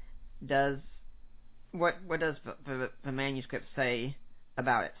 is what does the manuscript say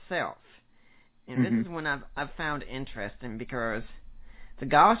about itself? And this is one I've found interesting, because the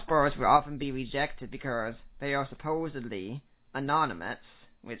Gospels will often be rejected because they are supposedly anonymous,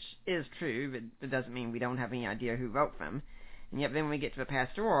 which is true, but it doesn't mean we don't have any idea who wrote them. And yet then when we get to the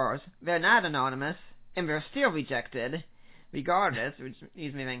Pastorals, they're not anonymous, and they're still rejected, regardless, which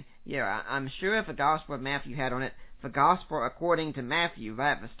leaves me thinking, I'm sure if the Gospel of Matthew had on it, the Gospel according to Matthew,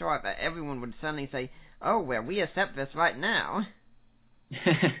 right at the start, that everyone would suddenly say, oh, well, we accept this right now.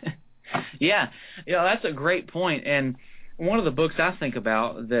 Yeah, that's a great point. And one of the books I think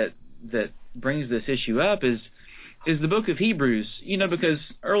about that brings this issue up is the book of Hebrews. Because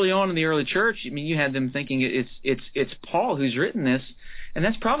early on in the early church, you had them thinking it's Paul who's written this, and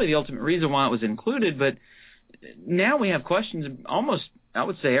that's probably the ultimate reason why it was included. But now we have questions. Almost, I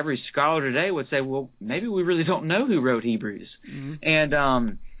would say, every scholar today would say, well, maybe we really don't know who wrote Hebrews.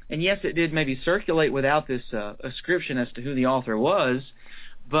 And yes, it did maybe circulate without this ascription as to who the author was.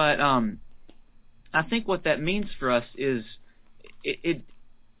 But I think what that means for us is it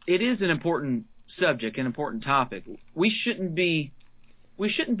is an important subject, an important topic. We shouldn't be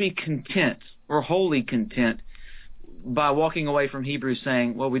content or wholly content by walking away from Hebrews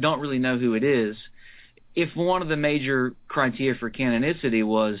saying, well, we don't really know who it is, if one of the major criteria for canonicity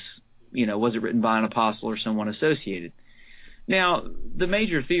was it written by an apostle or someone associated. Now, the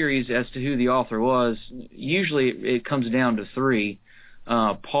major theories as to who the author was, usually it comes down to three: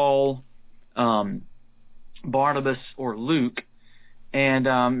 Paul, Barnabas, or Luke. And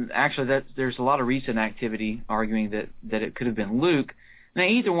actually, there's a lot of recent activity arguing that it could have been Luke. Now,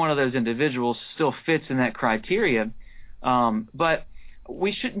 either one of those individuals still fits in that criteria, but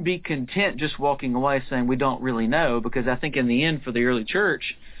we shouldn't be content just walking away saying we don't really know, because I think in the end, for the early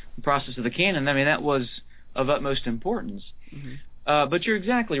church, the process of the canon, that was of utmost importance. But you're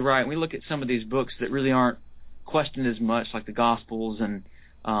exactly right. We look at some of these books that really aren't questioned as much, like the Gospels, and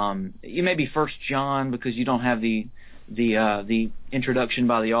you maybe 1 John, because you don't have the introduction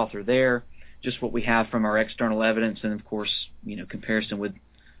by the author there, just what we have from our external evidence, and of course, comparison with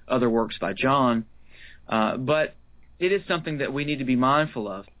other works by John. But it is something that we need to be mindful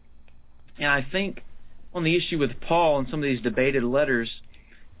of. And I think on the issue with Paul and some of these debated letters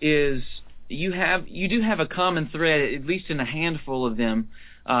is you do have a common thread, at least in a handful of them.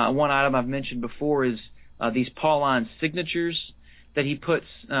 One item I've mentioned before is these Pauline signatures that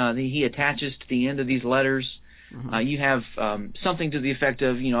he attaches to the end of these letters. You have something to the effect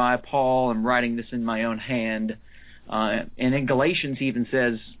of, I, Paul, am writing this in my own hand. And in Galatians he even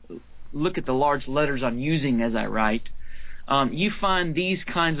says, look at the large letters I'm using as I write. You find these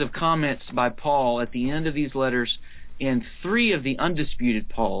kinds of comments by Paul at the end of these letters in three of the undisputed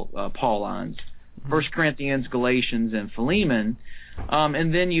Paulines, 1 Corinthians, Galatians, and Philemon.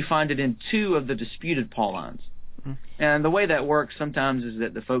 And then you find it in two of the disputed Paulines. And the way that works sometimes is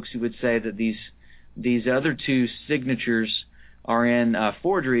that the folks who would say that these these other two signatures are in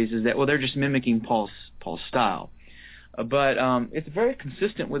forgeries is that, well, they're just mimicking Paul's style. But it's very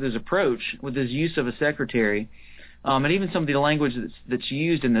consistent with his approach, with his use of a secretary, and even some of the language that's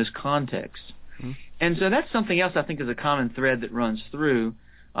used in those contexts. Mm-hmm. And so that's something else I think is a common thread that runs through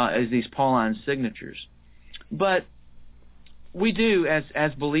is these Pauline signatures. But we do,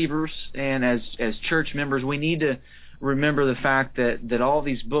 as believers and as church members, we need to remember the fact that all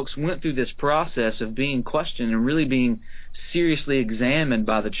these books went through this process of being questioned and really being seriously examined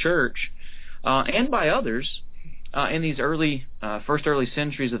by the church and by others in these first early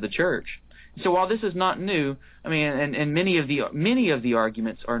centuries of the church. So while this is not new, I mean, and many of the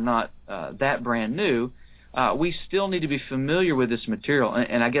arguments are not that brand new, we still need to be familiar with this material.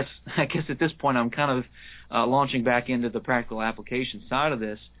 And I guess at this point I'm kind of launching back into the practical application side of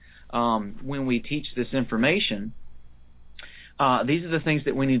this. When we teach this information, these are the things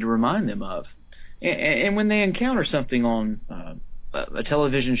that we need to remind them of. And when they encounter something on a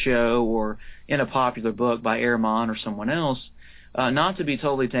television show or in a popular book by Ehrman or someone else, not to be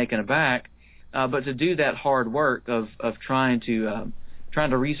totally taken aback, but to do that hard work of trying to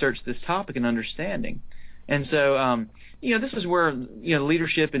research this topic and understanding. And so, this is where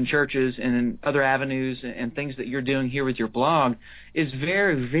leadership in churches and in other avenues and things that you're doing here with your blog is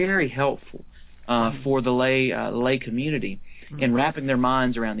very, very helpful for the lay community in wrapping their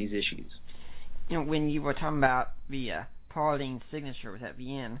minds around these issues. When you were talking about the Pauline signatures at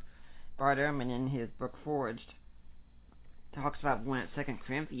the end, Bart Ehrman in his book Forged talks about one at 2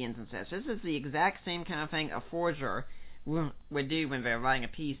 Corinthians and says this is the exact same kind of thing a forger would do when they're writing a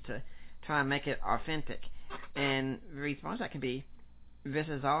piece to try and make it authentic. And the response that can be, this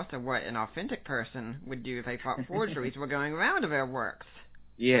is also what an authentic person would do if they thought forgeries were going around their works.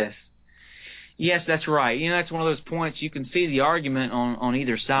 Yes, that's right. That's one of those points you can see the argument on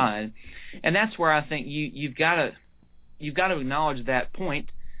either side, and that's where I think you've got to acknowledge that point,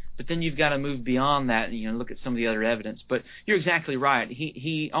 but then you've got to move beyond that and look at some of the other evidence. But you're exactly right.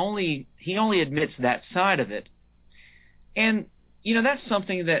 He only admits that side of it, and that's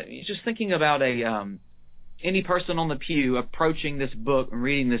something that just thinking about any person on the pew approaching this book and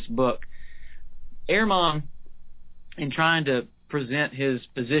reading this book, Ehrman, in trying to present his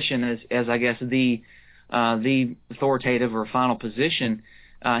position as I guess the authoritative or final position,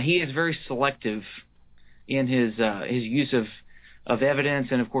 he is very selective in his use of evidence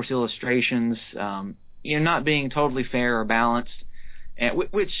and of course illustrations, not being totally fair or balanced,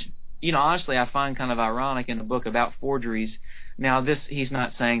 which honestly I find kind of ironic in a book about forgeries. Now he's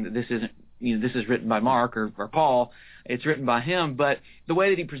not saying that this isn't this is written by Mark or Paul. It's written by him, but the way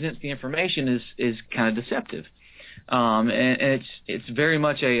that he presents the information is kind of deceptive. And it's very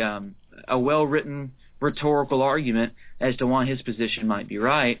much a well-written rhetorical argument as to why his position might be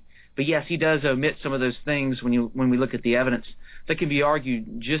right. But yes, he does omit some of those things when we look at the evidence that can be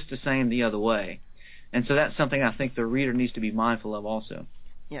argued just the same the other way. And so that's something I think the reader needs to be mindful of also.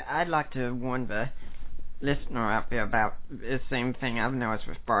 Yeah, I'd like to warn the listener out there about the same thing I've noticed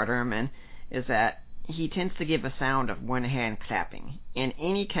with Bart Ehrman, is that he tends to give a sound of one hand clapping. In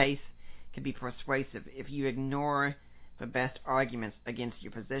any case, can be persuasive if you ignore the best arguments against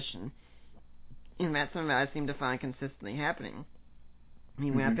your position. And that's something that I seem to find consistently happening. I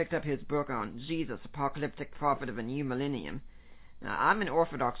mean, when I picked up his book on Jesus, Apocalyptic Prophet of a New Millennium, now I'm an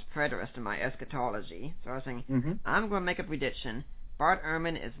Orthodox preterist in my eschatology, so I was saying, I'm going to make a prediction. Bart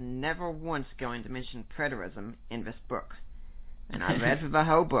Ehrman is never once going to mention preterism in this book. And I read through the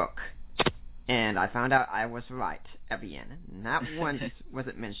whole book, and I found out I was right at the end. Not once was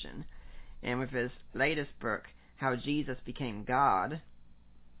it mentioned. And with his latest book, How Jesus Became God,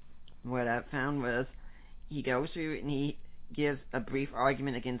 what I found was he goes through and he gives a brief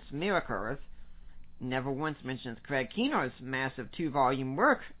argument against miracles, never once mentions Craig Keener's massive 2-volume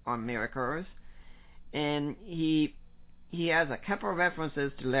work on miracles, and he has a couple of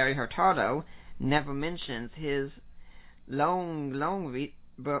references to Larry Hurtado, never mentions his long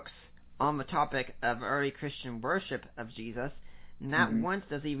books on the topic of early Christian worship of Jesus. Not once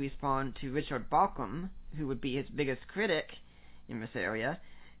does he respond to Richard Bauckham, who would be his biggest critic in this area.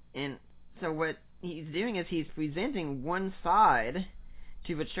 And so what he's doing is he's presenting one side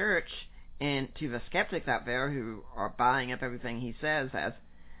to the church and to the skeptics out there who are buying up everything he says. As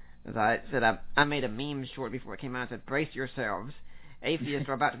I said, I made a meme short before it came out that said, brace yourselves, atheists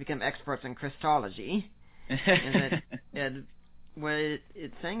are about to become experts in Christology. and what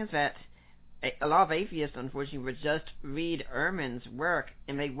it's saying is that a lot of atheists, unfortunately, would just read Ehrman's work,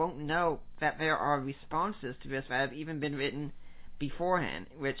 and they won't know that there are responses to this that have even been written beforehand,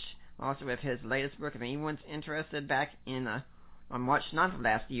 which also with his latest book, if anyone's interested back in on March 9th of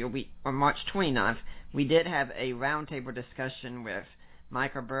last year, on March 29th, we did have a roundtable discussion with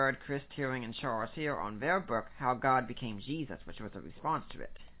Michael Bird, Chris Turing, and Charles Hill on their book, How God Became Jesus, which was a response to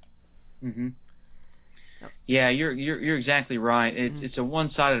it. Mm-hmm. Yeah, you're exactly right. It's a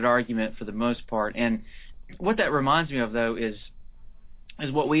one-sided argument for the most part, and what that reminds me of, though, is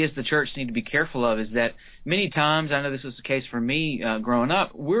what we as the church need to be careful of, is that many times, I know this was the case for me growing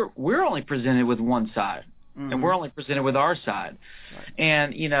up, we're only presented with one side, and we're only presented with our side. Right.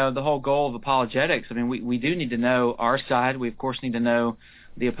 And, the whole goal of apologetics, I mean, we do need to know our side. We, of course, need to know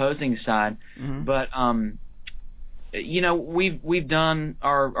the opposing side. But, we've done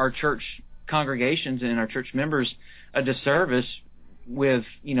our church congregations and our church members a disservice with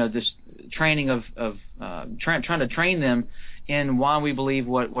this training of trying to train them in why we believe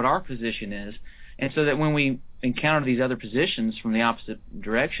what our position is, and so that when we encounter these other positions from the opposite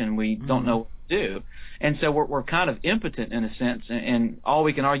direction, we don't know what to do, and so we're kind of impotent in a sense, and all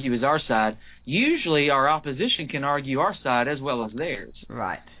we can argue is our side. Usually, our opposition can argue our side as well as theirs.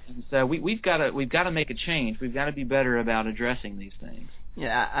 Right. And so we've got to make a change. We've got to be better about addressing these things.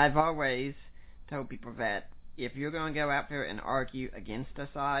 Yeah, I've always told people that if you're going to go out there and argue against a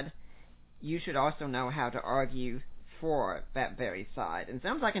side, you should also know how to argue for that very side. And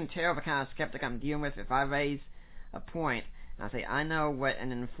sometimes I can tell the kind of skeptic I'm dealing with if I raise a point and I say, I know what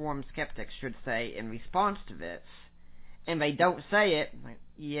an informed skeptic should say in response to this, and they don't say it, like,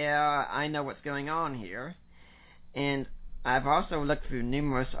 yeah, I know what's going on here. And I've also looked through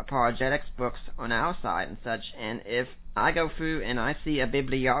numerous apologetics books on our side and such, and if I go through and I see a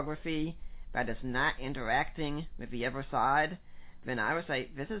bibliography that is not interacting with the other side, then I would say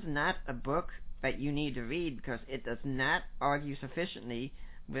this is not a book that you need to read because it does not argue sufficiently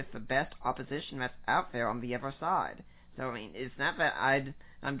with the best opposition that's out there on the other side. So, I mean, it's not that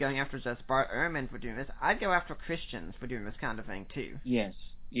I'm going after just Bart Ehrman for doing this. I'd go after Christians for doing this kind of thing, too. Yes,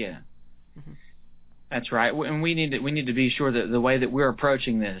 yeah. That's right. And we need to be sure that the way that we're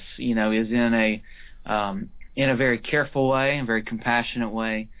approaching this, is in a very careful way, a very compassionate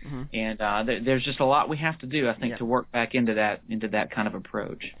way, and there's just a lot we have to do, I think, to work back into that kind of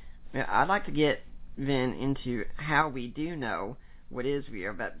approach. Yeah, I'd like to get then into how we do know what is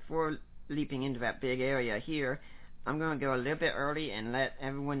real, but before leaping into that big area here, I'm going to go a little bit early and let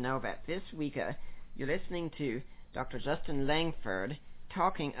everyone know that this week you're listening to Dr. Justin Langford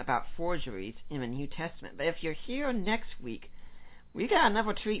talking about forgeries in the New Testament. But if you're here next week, we got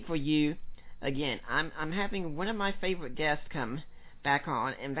another treat for you. Again, I'm having one of my favorite guests come back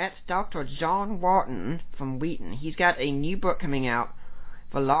on, and that's Dr. John Walton from Wheaton. He's got a new book coming out,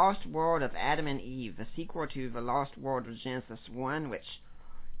 The Lost World of Adam and Eve, the sequel to The Lost World of Genesis 1, which,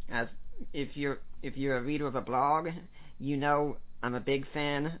 as if you're a reader of a blog, you know I'm a big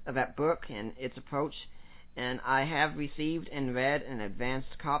fan of that book and its approach, and I have received and read an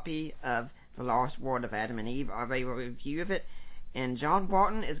advanced copy of The Lost World of Adam and Eve, a review of it. And John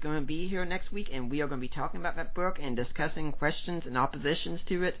Walton is going to be here next week, and we are going to be talking about that book and discussing questions and oppositions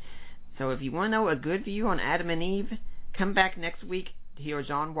to it. So if you want to know a good view on Adam and Eve, come back next week to hear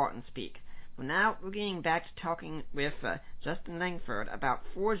John Walton speak. Well, now we're getting back to talking with Justin Langford about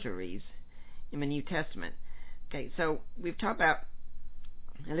forgeries in the New Testament. Okay, so we've talked about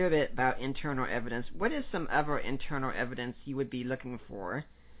a little bit about internal evidence. What is some other internal evidence you would be looking for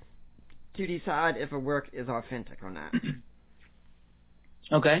to decide if a work is authentic or not?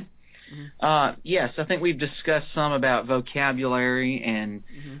 Okay. Yes, I think we've discussed some about vocabulary and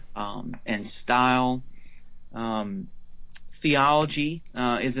style. Theology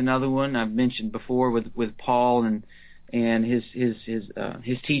is another one I've mentioned before with Paul and his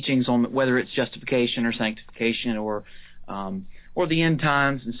teachings on whether it's justification or sanctification or the end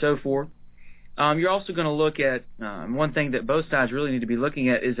times and so forth. You're also going to look at one thing that both sides really need to be looking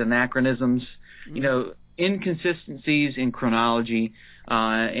at is anachronisms. Inconsistencies in chronology,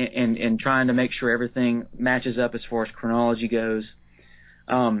 and trying to make sure everything matches up as far as chronology goes.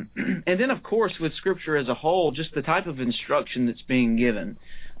 And then, of course, with Scripture as a whole, just the type of instruction that's being given,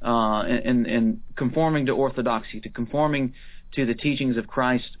 and conforming to orthodoxy, to conforming to the teachings of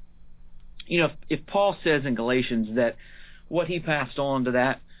Christ. If Paul says in Galatians that what he passed on to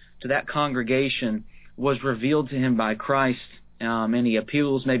that congregation was revealed to him by Christ, and he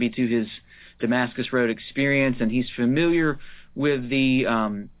appeals maybe to his Damascus Road experience, and he's familiar with the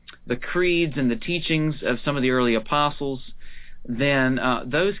creeds and the teachings of some of the early apostles, then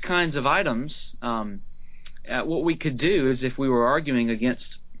those kinds of items, what we could do is, if we were arguing against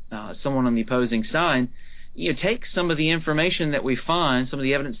someone on the opposing side, take some of the information that we find, some of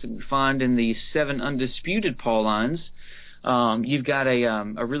the evidence that we find in the 7 undisputed Paulines. You've got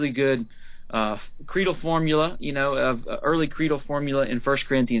a really good creedal formula, of early creedal formula in 1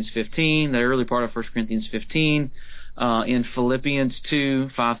 Corinthians 15, the early part of 1 Corinthians 15, in Philippians 2,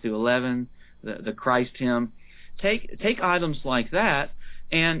 5 through 11, the Christ hymn. Take items like that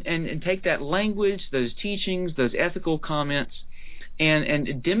and take that language, those teachings, those ethical comments,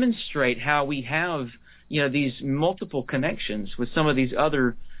 and demonstrate how we have these multiple connections with some of these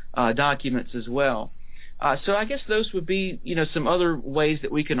other documents as well. So I guess those would be some other ways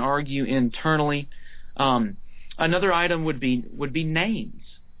that we can argue internally. Another item would be names.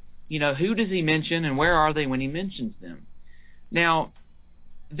 Who does he mention and where are they when he mentions them? Now,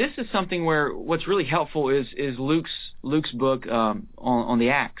 this is something where what's really helpful is Luke's book on the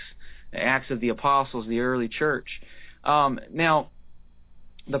Acts of the Apostles, the early church. Now,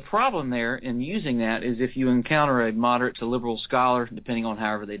 the problem there in using that is if you encounter a moderate to liberal scholar, depending on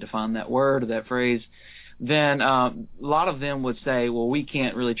however they define that word or that phrase, then a lot of them would say, well, we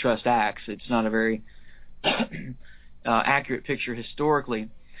can't really trust Acts. It's not a very accurate picture historically.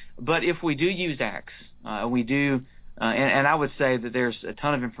 But if we do use Acts, we do, and I would say that there's a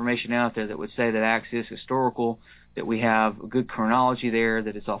ton of information out there that would say that Acts is historical, that we have a good chronology there,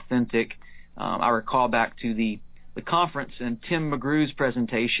 that it's authentic. I recall back to the conference, and Tim McGrew's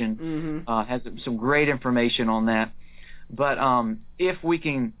presentation has some great information on that. But if we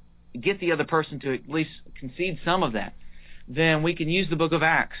can get the other person to at least concede some of that, then we can use the book of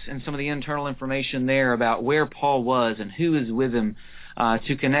Acts and some of the internal information there about where Paul was and who is with him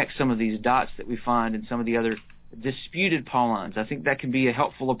to connect some of these dots that we find in some of the other disputed Paulines. I think that can be a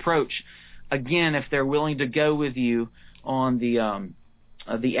helpful approach, again, if they're willing to go with you on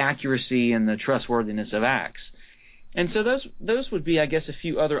the accuracy and the trustworthiness of Acts. And so those would be, I guess, a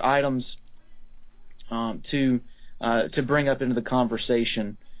few other items to bring up into the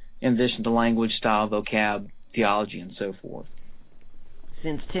conversation in addition to language, style, vocab, theology, and so forth.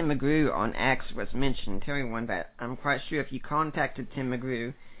 Since Tim McGrew on Acts was mentioned, tell me one that I'm quite sure if you contacted Tim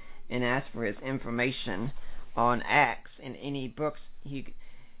McGrew and asked for his information on Acts and any books he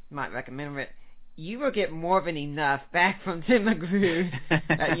might recommend it, you will get more than enough back from Tim McGrew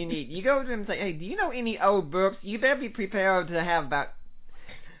that you need. You go to him and say, hey, do you know any old books? You better be prepared to have about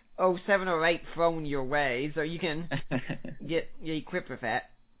 7 or 8 thrown your way so you can get equipped with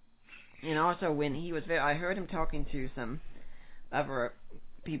that. And also, when he was there, I heard him talking to some other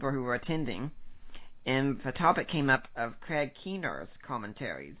people who were attending, and the topic came up of Craig Keener's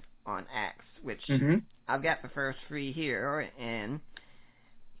commentaries on Acts, which I've got the first 3 here, and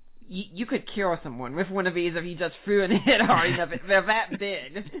you could kill someone with one of these if you just threw an hit hard enough. They're that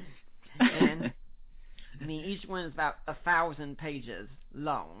big. And, I mean, each one is about 1,000 pages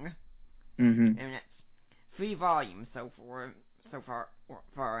long, and it's 3 volumes so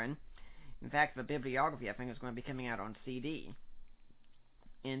far, and in fact, the bibliography, I think, is going to be coming out on CD.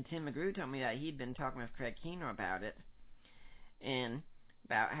 And Tim McGrew told me that he'd been talking with Craig Keener about it, and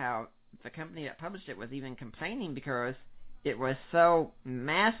about how the company that published it was even complaining because it was so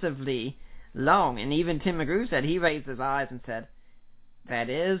massively long. And even Tim McGrew said he raised his eyes and said, that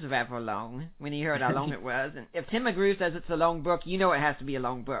is rather long, when he heard how long it was. And if Tim McGrew says it's a long book, you know it has to be a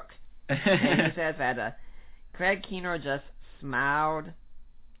long book. And he says that Craig Keener just smiled.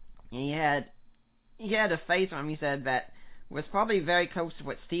 And he had a face on him, he said, that was probably very close to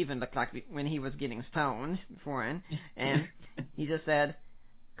what Stephen looked like when he was getting stoned before him. And he just said,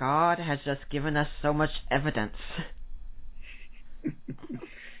 God has just given us so much evidence.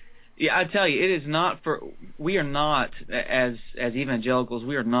 Yeah, I tell you, it is not we are not, as evangelicals,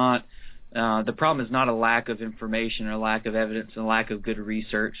 we are not, the problem is not a lack of information or a lack of evidence and a lack of good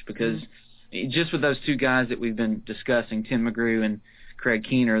research, because just with those 2 guys that we've been discussing, Tim McGrew and Craig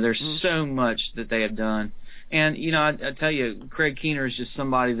Keener, there's so much that they have done. And, I tell you, Craig Keener is just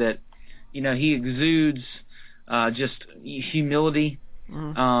somebody that, he exudes just humility,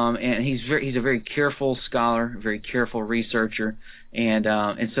 and he's a very careful scholar, a very careful researcher, and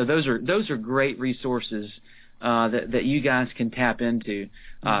so those are great resources that you guys can tap into.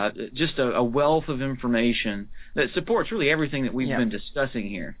 Just a wealth of information that supports really everything that we've been discussing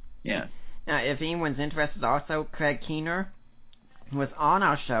here. Yeah. Now, if anyone's interested, also Craig Keener was on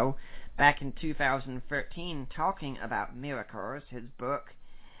our show back in 2013 talking about miracles, his book.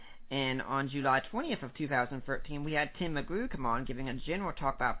 And on July 20th of 2013, we had Tim McGrew come on giving a general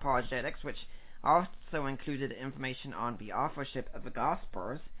talk about apologetics, which also included information on the authorship of the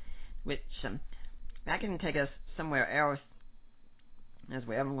Gospels, which that can take us somewhere else as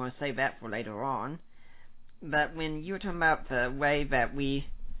well. I'm going to save that for later on. But when you were talking about the way that we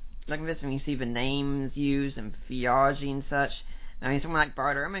look at this and we see the names used and theology and such, I mean, someone like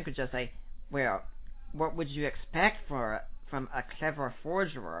Bart Ehrman could just say, well, what would you expect for from a clever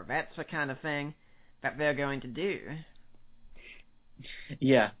forger. That's the kind of thing that they're going to do.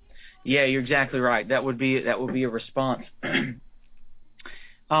 Yeah, you're exactly right. That would be a response.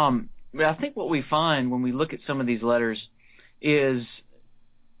 But I think what we find when we look at some of these letters is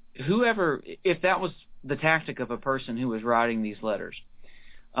whoever, if that was the tactic of a person who was writing these letters,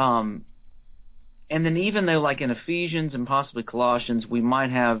 and then even though like in Ephesians and possibly Colossians, we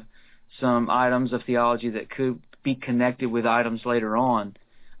might have some items of theology that could be connected with items later on,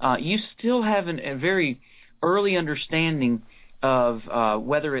 you still have a very early understanding of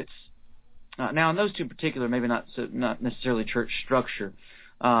whether it's now in those two in particular, maybe not necessarily church structure,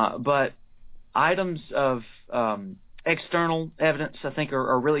 but items of external evidence I think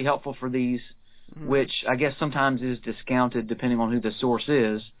are really helpful for these, which I guess sometimes is discounted depending on who the source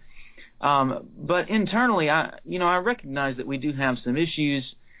is. But internally, I recognize that we do have some issues.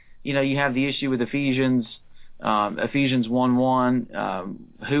 You have the issue with Ephesians 1:1.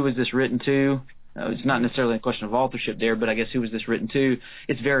 Who was this written to? It's not necessarily a question of authorship there, but I guess who was this written to?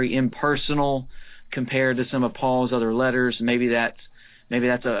 It's very impersonal compared to some of Paul's other letters. Maybe that's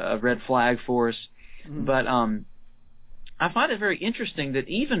a red flag for us. But I find it very interesting that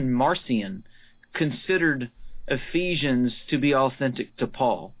even Marcion considered Ephesians to be authentic to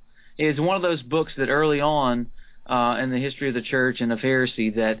Paul. It's one of those books that early on in the history of the church and of heresy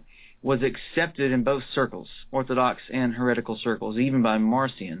that was accepted in both circles, Orthodox and heretical circles, even by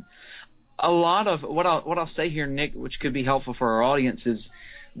Marcion. A lot of what I'll say here, Nick, which could be helpful for our audience, is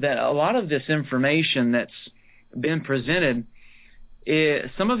that a lot of this information that's been presented,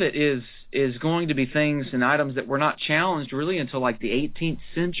 some of it is going to be things and items that were not challenged really until like the 18th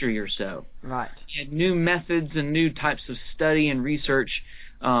century or so. Right. You had new methods and new types of study and research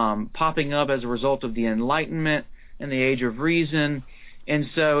popping up as a result of the Enlightenment and the Age of Reason. And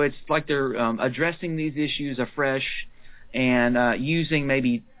so it's like they're addressing these issues afresh and using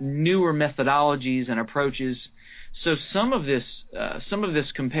maybe newer methodologies and approaches. So some of this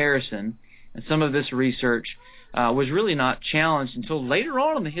comparison and some of this research was really not challenged until later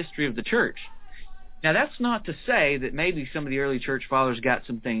on in the history of the church. Now, that's not to say that maybe some of the early church fathers got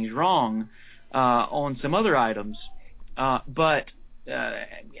some things wrong on some other items, but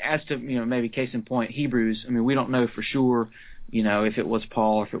as to maybe case in point Hebrews, we don't know for sure if it was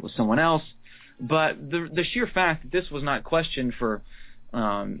Paul or if it was someone else. But the sheer fact that this was not questioned for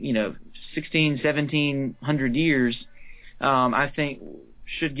 1700 years, I think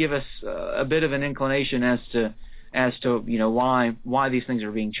should give us a bit of an inclination as to why these things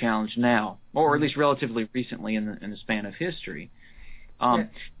are being challenged now, or at least relatively recently in the span of history.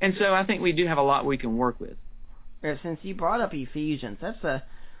 And so I think we do have a lot we can work with. Since you brought up Ephesians, let's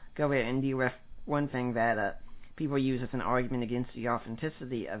go ahead and deal with one thing that people use as an argument against the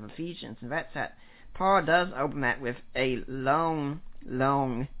authenticity of Ephesians, and that's that Paul does open that with a long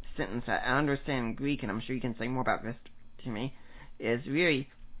sentence that I understand Greek, and I'm sure you can say more about this to me, is really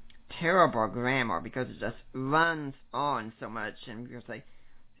terrible grammar because it just runs on so much, and you'll say,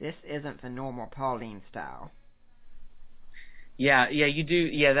 this isn't the normal Pauline style. Yeah, you do.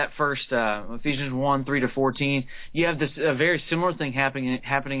 Yeah, that first Ephesians 1:3-14. You have this very similar thing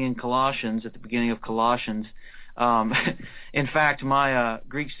happening in Colossians at the beginning of Colossians. In fact, my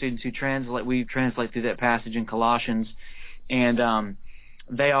Greek students we translate through that passage in Colossians, and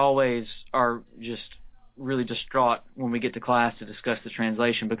they always are just really distraught when we get to class to discuss the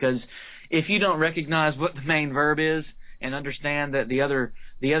translation, because if you don't recognize what the main verb is and understand that the other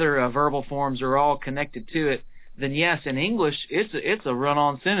verbal forms are all connected to it, then yes, in English it's a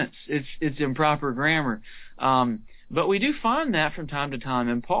run-on sentence. It's improper grammar. But we do find that from time to time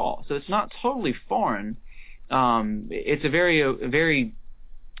in Paul, so it's not totally foreign. It's a very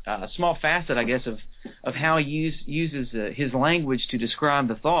small facet, I guess, of how he uses his language to describe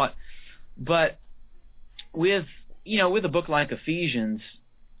the thought. But with a book like Ephesians,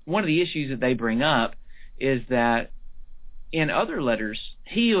 one of the issues that they bring up is that in other letters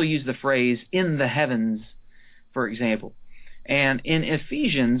he'll use the phrase "in the heavens," for example, and in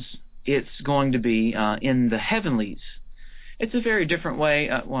Ephesians it's going to be in the heavenlies. It's a very different way.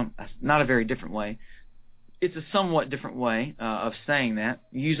 Not a very different way. It's a somewhat different way of saying that,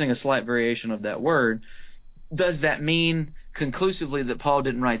 using a slight variation of that word. Does that mean conclusively that Paul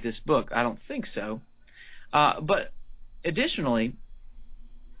didn't write this book? I don't think so. But additionally,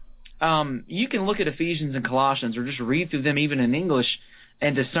 you can look at Ephesians and Colossians, or just read through them even in English,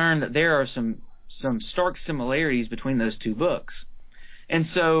 and discern that there are some stark similarities between those two books. And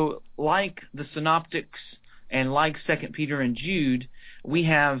so, like the Synoptics and like 2 Peter and Jude, we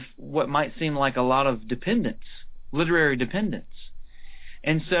have what might seem like a lot of dependence, literary dependence.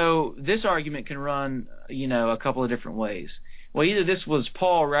 And so this argument can run, a couple of different ways. Well, either this was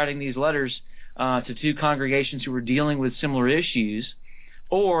Paul writing these letters to two congregations who were dealing with similar issues,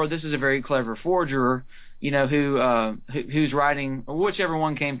 or this is a very clever forger, who's writing, whichever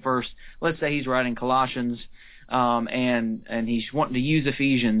one came first. Let's say he's writing Colossians, and he's wanting to use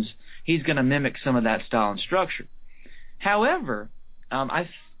Ephesians. He's going to mimic some of that style and structure. However,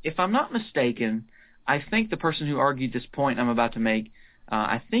 if I'm not mistaken, I think the person who argued this point I'm about to make,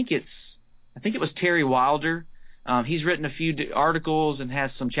 I think it was Terry Wilder. He's written a few articles and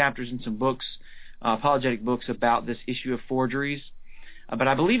has some chapters in some books, apologetic books about this issue of forgeries. But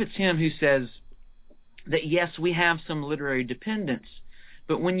I believe it's him who says that yes, we have some literary dependence,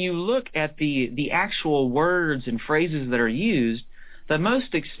 but when you look at the actual words and phrases that are used, the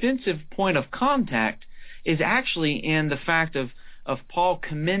most extensive point of contact is actually in the fact of Paul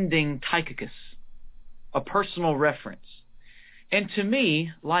commending Tychicus, a personal reference. And to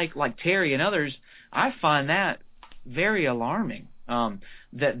me, like Terry and others, I find that very alarming.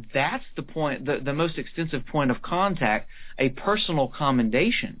 That's the point, the most extensive point of contact, a personal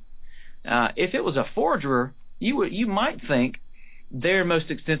commendation. If it was a forger, you might think their most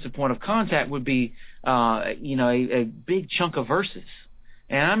extensive point of contact would be, a big chunk of verses.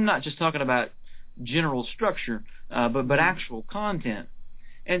 And I'm not just talking about general structure, but actual content.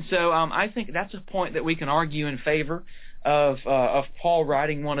 And so I think that's a point that we can argue in favor of Paul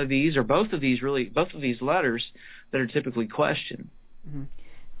writing one of these, or both of these letters that are typically questioned. Mm-hmm.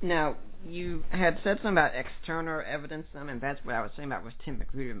 Now, you had said something about external evidence, and that's what I was saying about with Tim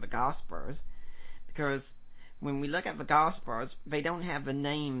McGrew and the Gospels, because when we look at the Gospels, they don't have the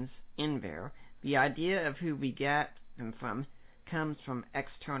names in there. The idea of who we get them from comes from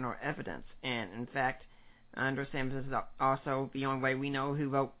external evidence, and in fact, I understand this is also the only way we know who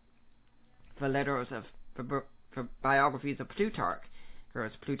wrote the letters of the biographies of Plutarch,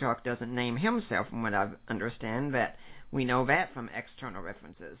 because Plutarch doesn't name himself, from what I understand, that we know that from external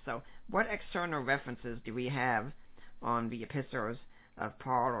references. So what external references do we have on the epistles of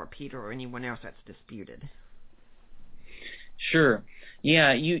Paul or Peter or anyone else that's disputed? Sure.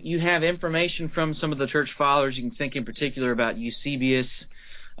 Yeah, you have information from some of the church fathers. You can think in particular about Eusebius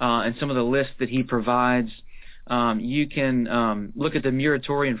and some of the lists that he provides. You can look at the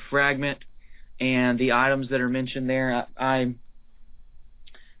Muratorian fragment and the items that are mentioned there.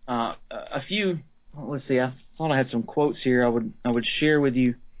 Let's see, I thought I had some quotes here I would share with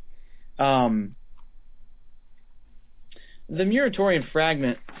you. The Muratorian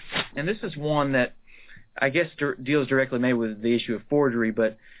fragment, and this is one that I guess deals directly maybe with the issue of forgery,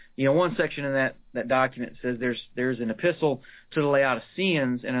 but one section in that document says there's an epistle to the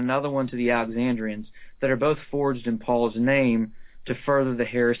Laodiceans and another one to the Alexandrians that are both forged in Paul's name to further the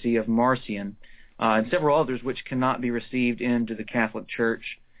heresy of Marcion, and several others which cannot be received into the Catholic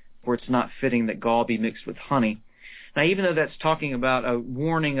Church, for it's not fitting that gall be mixed with honey. Now, even though that's talking about a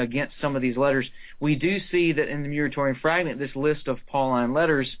warning against some of these letters, we do see that in the Muratorian fragment, this list of Pauline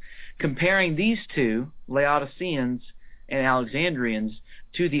letters, comparing these two, Laodiceans and Alexandrians,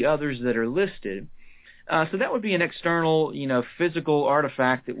 to the others that are listed. So that would be an external, physical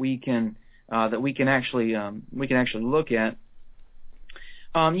artifact that we can actually look at.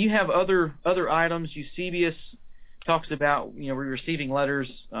 You have other items. Eusebius talks about we're receiving letters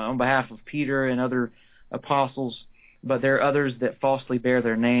on behalf of Peter and other apostles, but there are others that falsely bear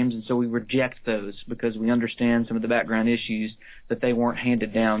their names, and so we reject those because we understand some of the background issues that they weren't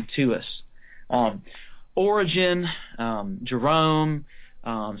handed down to us. Origen, Jerome,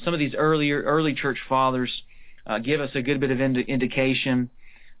 some of these early church fathers give us a good bit of indication.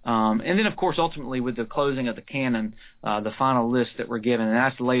 And then, of course, ultimately with the closing of the canon, the final list that we're given, and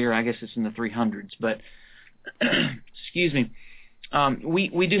that's later, I guess it's in the 300s, but excuse me,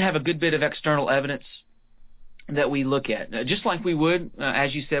 we do have a good bit of external evidence that we look at, just like we would,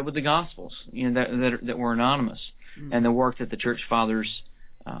 as you said, with the Gospels, that were anonymous, and the work that the church fathers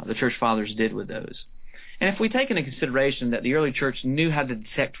did with those. And if we take into consideration that the early church knew how to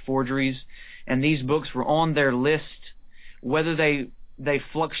detect forgeries, and these books were on their list, whether they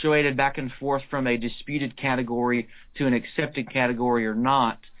fluctuated back and forth from a disputed category to an accepted category or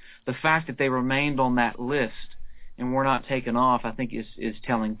not, the fact that they remained on that list and were not taken off, I think is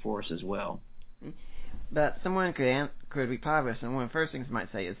telling for us as well. But someone could reply with, and one of the first things I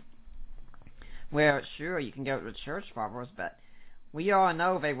might say is, well, sure, you can go to the church fathers, but we all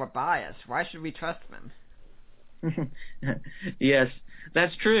know they were biased. Why should we trust them? Yes,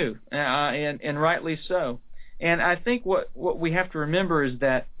 that's true, and rightly so. And I think what we have to remember is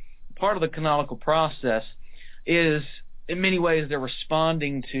that part of the canonical process is, in many ways, they're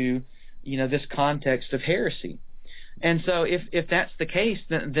responding to, this context of heresy. And so if that's the case,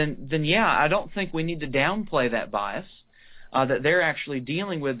 then yeah, I don't think we need to downplay that bias, that they're actually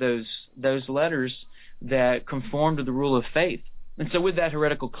dealing with those letters that conform to the rule of faith. And so with that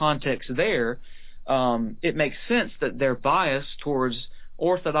heretical context there, it makes sense that their bias towards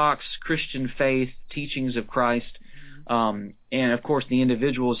Orthodox Christian faith, teachings of Christ, and of course the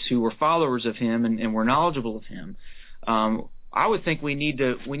individuals who were followers of him and were knowledgeable of him, I would think we need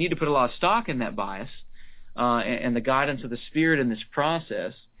to put a lot of stock in that bias and the guidance of the Spirit in this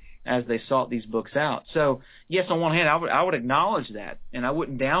process as they sought these books out. So yes, on one hand, I would acknowledge that, and I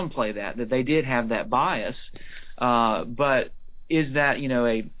wouldn't downplay that they did have that bias. But is that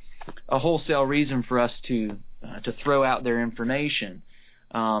a wholesale reason for us to throw out their information?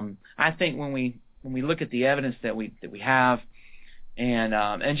 I think when we look at the evidence that we have,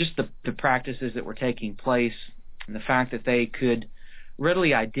 and just the practices that were taking place, and the fact that they could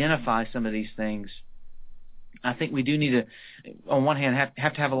readily identify some of these things, I think we do need to, on one hand,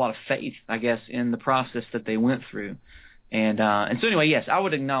 have to have a lot of faith, I guess, in the process that they went through, and so anyway, yes, I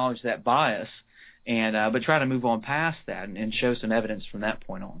would acknowledge that bias, but try to move on past that and show some evidence from that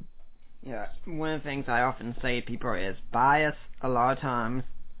point on. Yeah, one of the things I often say to people is bias a lot of times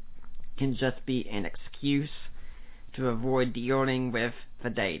can just be an excuse to avoid dealing with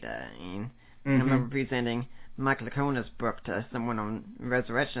the data. I remember presenting Michael Lacona's book to someone on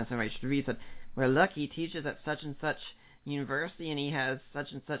resurrection, and somebody said, well, look, he teaches at such and such university and he has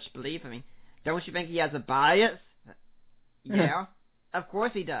such and such belief. I mean, don't you think he has a bias? Yeah, of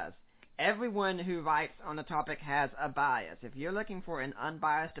course he does. Everyone who writes on the topic has a bias. If you're looking for an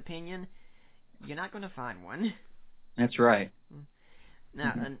unbiased opinion, you're not going to find one. That's right.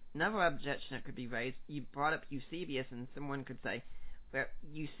 Now, another objection that could be raised, you brought up Eusebius, and someone could say, well,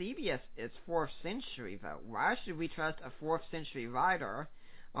 Eusebius is 4th century, though. Why should we trust a 4th century writer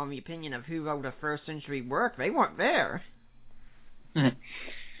on the opinion of who wrote a 1st century work? They weren't there.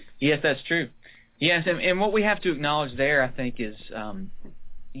 Yes, that's true. Yes, and what we have to acknowledge there, I think, is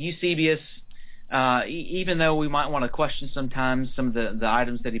Eusebius, even though we might want to question sometimes some of the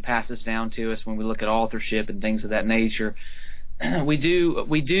items that he passes down to us when we look at authorship and things of that nature, we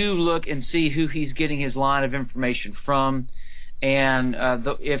do look and see who he's getting his line of information from, and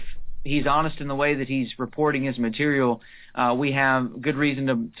if he's honest in the way that he's reporting his material, we have good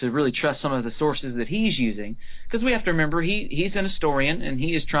reason to really trust some of the sources that he's using, because we have to remember he's an historian and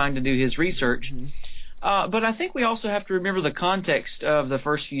he is trying to do his research. But I think we also have to remember the context of the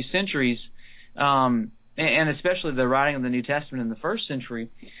first few centuries, and especially the writing of the New Testament in the 1st century,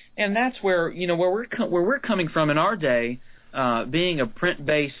 and that's where where we're coming from in our day, being a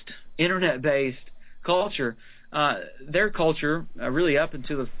print-based, internet-based culture. Their culture, really up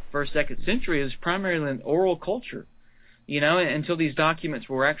until the 1st, 2nd century, is primarily an oral culture, until these documents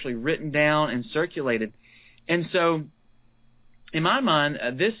were actually written down and circulated. And so, in my mind,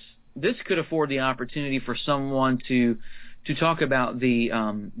 this could afford the opportunity for someone to talk about the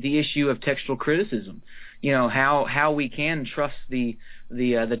issue of textual criticism. How we can trust the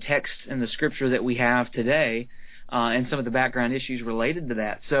text and the scripture that we have today, and some of the background issues related to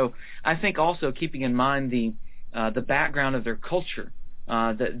that. So I think also keeping in mind the background of their culture,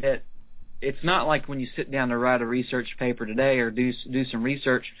 that it's not like when you sit down to write a research paper today or do some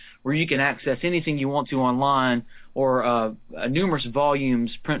research where you can access anything you want to online, or numerous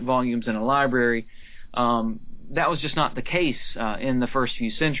print volumes in a library. That was just not the case in the first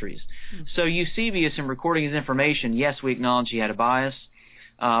few centuries. So Eusebius, in recording his information, yes, we acknowledge he had a bias,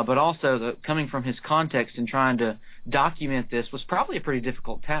 but also coming from his context and trying to document this was probably a pretty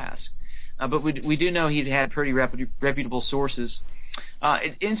difficult task. But we do know he had pretty reputable sources.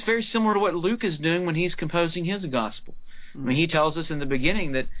 It's very similar to what Luke is doing when he's composing his gospel. I mean, he tells us in the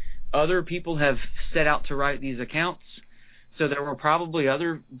beginning that other people have set out to write these accounts, so there were probably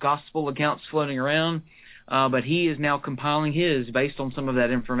other gospel accounts floating around, but he is now compiling his based on some of that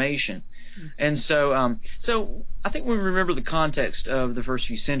information. And so I think when we remember the context of the first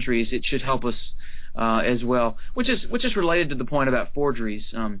few centuries, it should help us as well, which is related to the point about forgeries.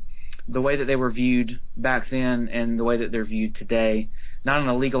 The way that they were viewed back then and the way that they're viewed today, not an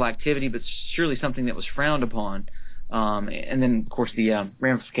illegal activity, but surely something that was frowned upon. And then, of course, the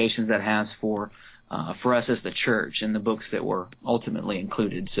ramifications that has for us as the church and the books that were ultimately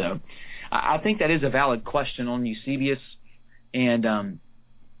included. So I think that is a valid question on Eusebius and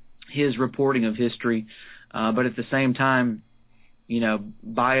his reporting of history. But at the same time,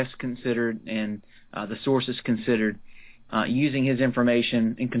 bias considered and the sources considered, using his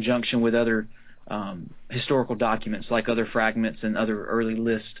information in conjunction with other historical documents like other fragments and other early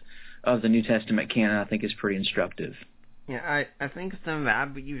lists of the New Testament canon, I think is pretty instructive. Yeah, I think some of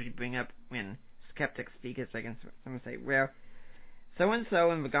that we usually bring up when skeptics speak, is they can someone say, well,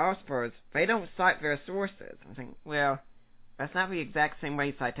 so-and-so in the Gospels, they don't cite their sources. I think, well, that's not the exact same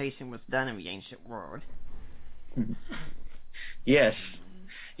way citation was done in the ancient world. Yes.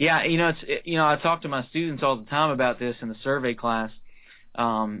 Yeah, I talk to my students all the time about this in the survey class.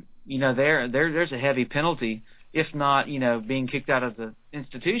 There's a heavy penalty, if not, being kicked out of the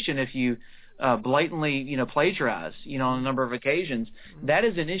institution if you blatantly, plagiarize, on a number of occasions. Mm-hmm. That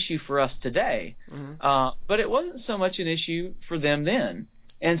is an issue for us today. Mm-hmm. But it wasn't so much an issue for them then.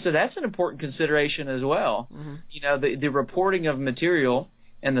 And so that's an important consideration as well. Mm-hmm. The reporting of material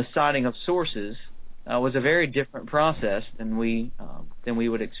and the citing of sources was a very different process than we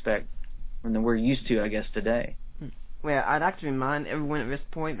would expect, and than we're used to, I guess, today. Well, I'd like to remind everyone at this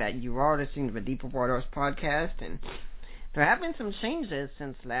point that you are listening to the Deeper Waters podcast, and there have been some changes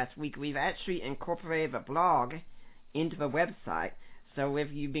since last week. We've actually incorporated the blog into the website. So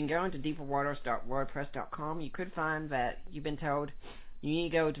if you've been going to deeperwaters.wordpress.com, you could find that you've been told you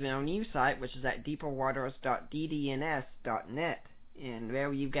need to go to our new site, which is at deeperwaters.ddns.net. And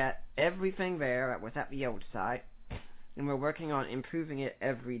there you've got everything there that was at the old site, and we're working on improving it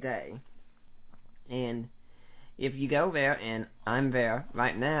every day. And if you go there, and I'm there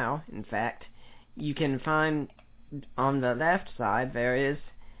right now, in fact, you can find on the left side there is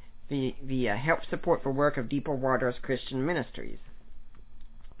the help support the work of Deeper Waters Christian Ministries.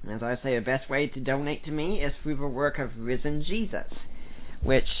 As I say, the best way to donate to me is through the work of Risen Jesus,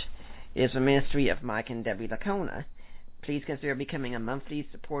 which is the ministry of Mike and Debbie Lacona. Please consider becoming a monthly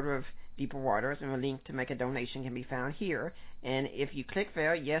supporter of Deeper Waters, and a link to make a donation can be found here. And if you click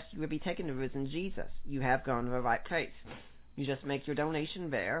there, yes, you will be taken to Risen Jesus. You have gone to the right place. You just make your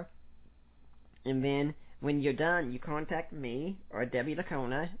donation there, and then when you're done, you contact me or Debbie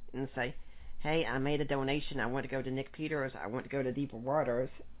Lacona and say, hey, I made a donation. I want to go to Nick Peters. I want to go to Deeper Waters.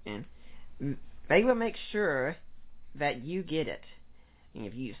 And they will make sure that you get it. And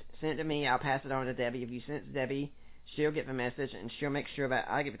if you send it to me, I'll pass it on to Debbie. If you send it to Debbie, she'll get the message, and she'll make sure that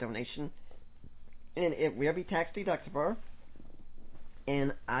I get the donation. And it will be tax deductible,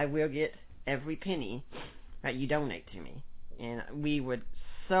 and I will get every penny that you donate to me. And we would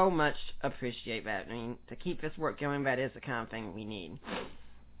so much appreciate that. I mean, to keep this work going, that is the kind of thing we need.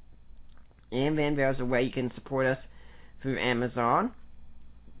 And then there's a way you can support us through Amazon.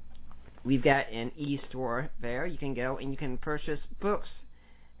 We've got an e-store there. You can go and you can purchase books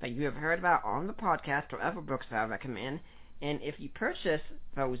that you have heard about on the podcast or other books that I recommend. And if you purchase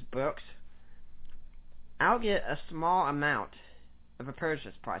those books, I'll get a small amount of a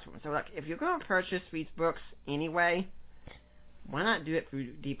purchase price from it. So, like, if you're going to purchase these books anyway, why not do it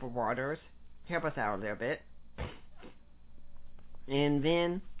through Deeper Waters? Help us out a little bit. And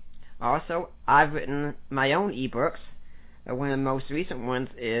then, also, I've written my own ebooks. One of the most recent ones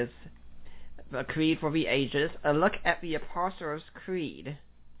is The Creed for the Ages, a look at the Apostles' Creed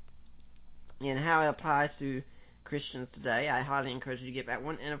and how it applies to Christians today. I highly encourage you to get that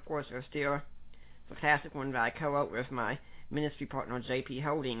one. And, of course, there's still the classic one that I co-wrote with my ministry partner, J.P.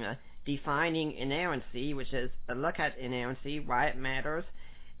 Holding, Defining Inerrancy, which is a look at inerrancy, why it matters.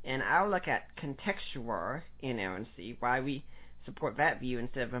 And I'll look at contextual inerrancy, why we support that view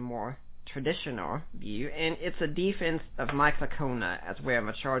instead of a more traditional view. And it's a defense of Mike Lacona as well.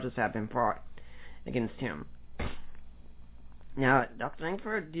 The charges have been brought against him. Now, Dr.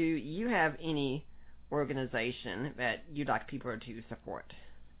 Langford, do you have any organization that you'd like people to support?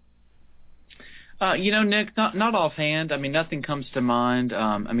 Nick, not offhand. I mean, nothing comes to mind.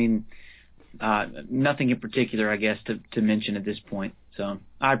 Nothing in particular, I guess, to mention at this point. So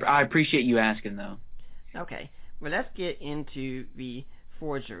I appreciate you asking, though. Okay. Well, let's get into the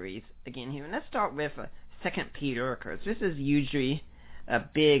forgeries again here. And let's start with 2 Peter, because this is usually a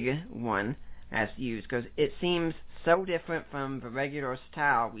big one that's used, because it seems so different from the regular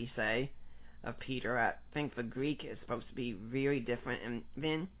style, we say, of Peter. I think the Greek is supposed to be really different. And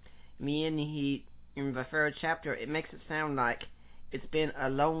then in the third chapter, it makes it sound like it's been a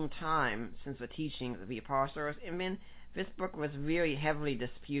long time since the teachings of the apostles. And then this book was really heavily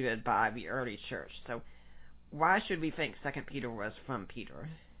disputed by the early church. So why should we think 2 Peter was from Peter?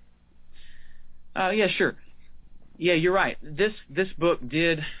 Yeah, sure. Yeah, you're right. This book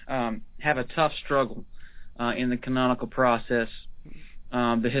did have a tough struggle in the canonical process.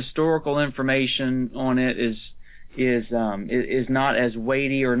 The historical information on it is not as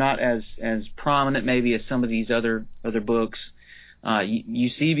weighty or not as prominent maybe as some of these other books.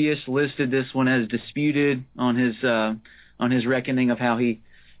 Eusebius listed this one as disputed on his reckoning of how he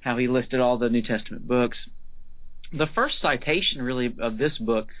listed all the New Testament books. The first citation really of this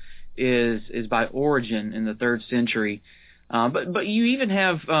book is by Origen in the 3rd century. But you even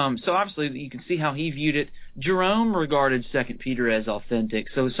have, so obviously you can see how he viewed it. Jerome regarded 2 Peter as authentic.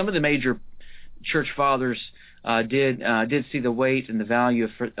 So some of the major church fathers did see the weight and the value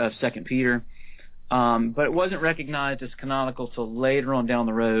of 2 Peter, but it wasn't recognized as canonical till later on down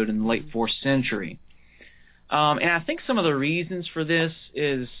the road in the late 4th century. And I think some of the reasons for this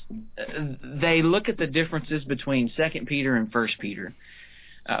is they look at the differences between 2 Peter and 1 Peter.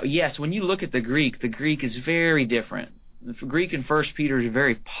 Yes, when you look at the Greek is very different. The Greek in 1 Peter is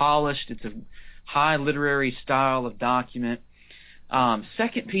very polished. It's a high literary style of document. 2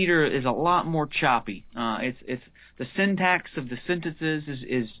 Peter is a lot more choppy. It's the syntax of the sentences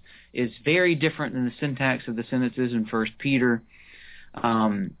is very different than the syntax of the sentences in 1 Peter.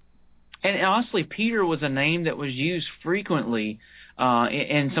 And honestly, Peter was a name that was used frequently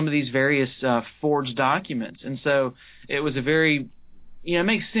in some of these various forged documents, and so it was a very, it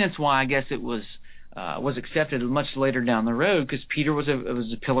makes sense why I guess it was accepted much later down the road, because Peter was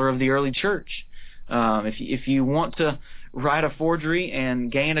a pillar of the early church. If you want to write a forgery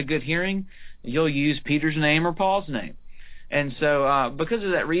and gain a good hearing, you'll use Peter's name or Paul's name. And so because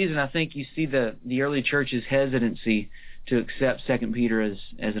of that reason, I think you see the early church's hesitancy to accept 2 Peter as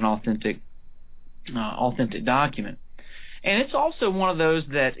an authentic document. And it's also one of those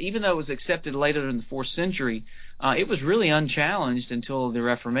that, even though it was accepted later in the 4th century, it was really unchallenged until the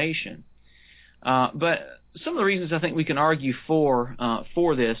Reformation. But some of the reasons I think we can argue for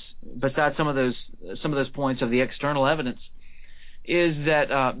this, besides some of those points of the external evidence, is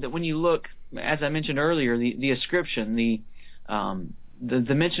that when you look, as I mentioned earlier, the ascription,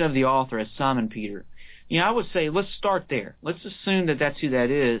 the mention of the author as Simon Peter. I would say let's start there. Let's assume that that's who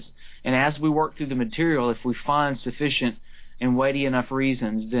that is, and as we work through the material, if we find sufficient and weighty enough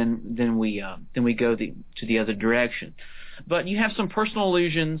reasons, then we go to the other direction. But you have some personal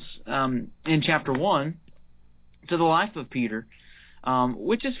allusions in chapter 1 to the life of Peter,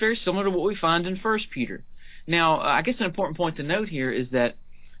 which is very similar to what we find in 1 Peter. Now, I guess an important point to note here is that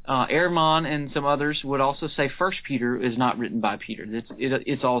Ehrman and some others would also say 1 Peter is not written by Peter.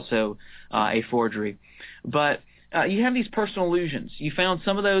 It's also a forgery. But you have these personal allusions. You found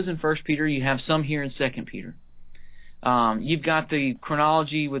some of those in 1 Peter. You have some here in 2 Peter. You've got the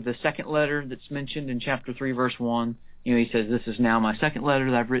chronology with the second letter that's mentioned in chapter 3, verse 1. He says, "This is now my second letter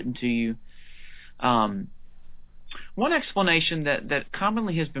that I've written to you." One explanation that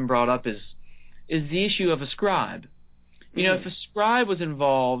commonly has been brought up is the issue of a scribe. If a scribe was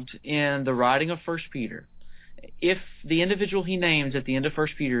involved in the writing of 1 Peter, if the individual he names at the end of 1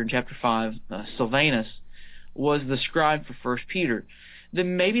 Peter in chapter 5, Silvanus, was the scribe for 1 Peter,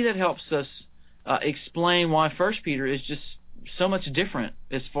 then maybe that helps us explain why 1 Peter is just so much different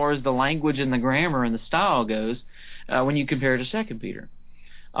as far as the language and the grammar and the style goes when you compare it to 2 Peter.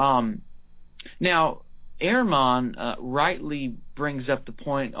 Now, Ehrman rightly brings up the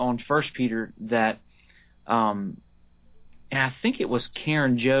point on 1 Peter that and I think it was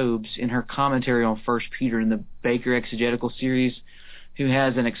Karen Jobes in her commentary on 1 Peter in the Baker Exegetical Series, who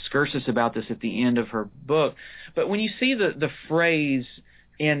has an excursus about this at the end of her book. But when you see the phrase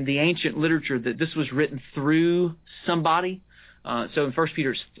in the ancient literature that this was written through somebody, so in 1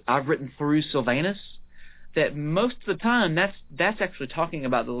 Peter, I've written through Silvanus, that most of the time that's actually talking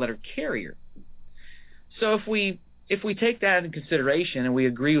about the letter carrier. So if we take that into consideration and we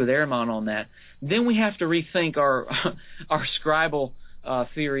agree with Ehrman on that, then we have to rethink our scribal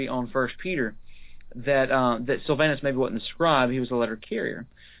theory on 1 Peter that Silvanus maybe wasn't a scribe; he was a letter carrier.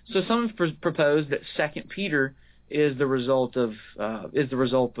 So some propose that 2 Peter is the result of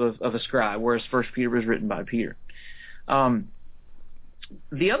a scribe, whereas 1 Peter was written by Peter.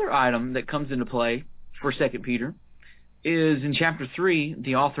 The other item that comes into play for 2 Peter is in chapter 3.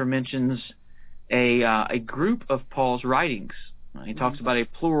 The author mentions a group of Paul's writings. He talks about a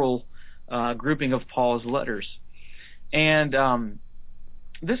plural grouping of Paul's letters. And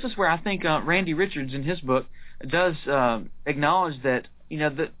this is where I think Randy Richards in his book does acknowledge that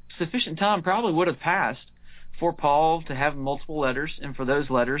that sufficient time probably would have passed for Paul to have multiple letters and for those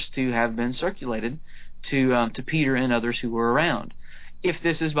letters to have been circulated to Peter and others who were around, if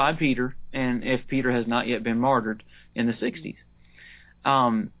this is by Peter and if Peter has not yet been martyred in the 60s.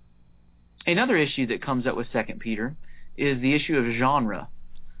 Another issue that comes up with 2 Peter is the issue of genre.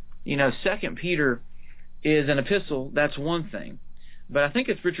 2 Peter is an epistle, that's one thing. But I think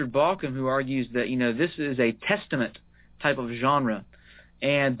it's Richard Bauckham who argues that, this is a testament type of genre.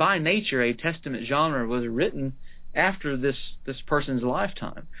 And by nature, a testament genre was written after this person's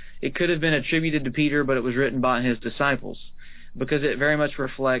lifetime. It could have been attributed to Peter, but it was written by his disciples because it very much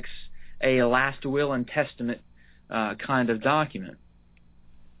reflects a last will and testament kind of document.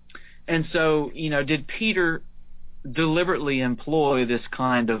 And so, did Peter deliberately employ this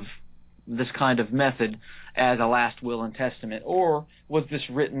kind of method as a last will and testament, or was this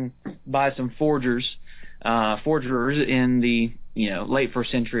written by some forgers in the late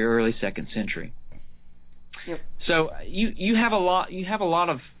first century, early second century? Yep. So you have a lot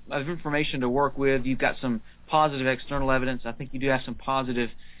of information to work with. You've got some positive external evidence. I think you do have some positive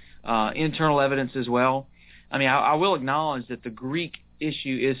internal evidence as well. I mean, I will acknowledge that the Greek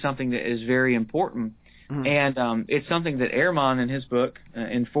issue is something that is very important, and it's something that Ehrman in his book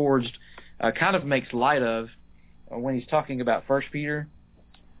in Forged kind of makes light of when he's talking about 1 Peter.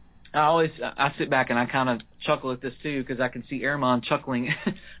 I sit back and I kind of chuckle at this too, because I can see Ehrman chuckling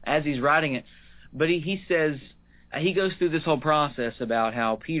as he's writing it. But he says, he goes through this whole process about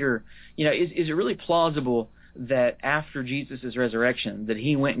how Peter, is it really plausible that after Jesus' resurrection that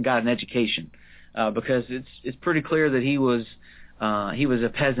he went and got an education? Because it's pretty clear that he was a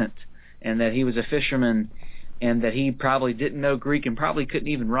peasant, and that he was a fisherman, and that he probably didn't know Greek and probably couldn't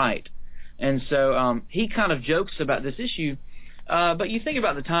even write. And so he kind of jokes about this issue. But you think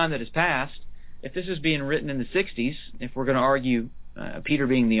about the time that has passed. If this is being written in the 60s, if we're going to argue Peter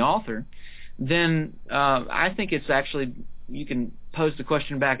being the author, then I think it's actually, you can pose the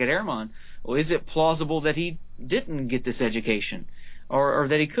question back at Ehrman, well, is it plausible that he didn't get this education, or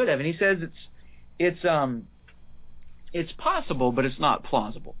that he could have? And he says it's possible, but it's not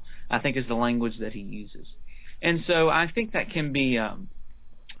plausible, I think, is the language that he uses. And so I think that can be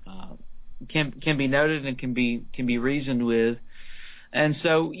noted and can be reasoned with. And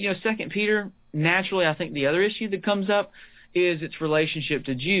so, 2 Peter, naturally, I think the other issue that comes up is its relationship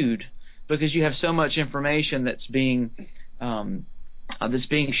to Jude, because you have so much information that's being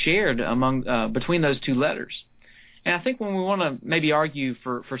shared between those two letters. And I think when we want to maybe argue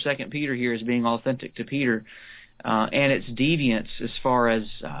for 2 Peter here as being authentic to Peter, and its deviance as far as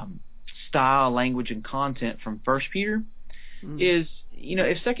style, language, and content from 1 Peter, is,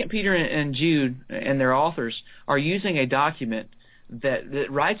 if 2 Peter and Jude and their authors are using a document that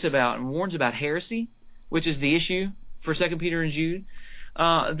writes about and warns about heresy, which is the issue for 2 Peter and Jude,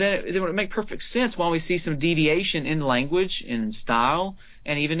 then it would make perfect sense why we see some deviation in language, in style,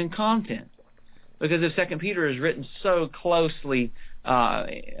 and even in content. Because if 2 Peter is written so closely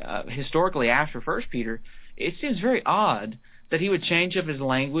historically after 1 Peter, it seems very odd that he would change up his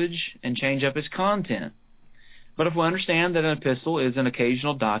language and change up his content. But if we understand that an epistle is an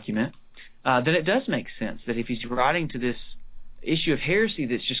occasional document, then it does make sense that if he's writing to this issue of heresy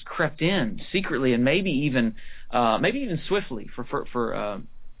that's just crept in secretly and maybe even swiftly for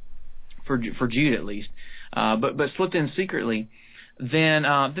Jude at least, but slipped in secretly, then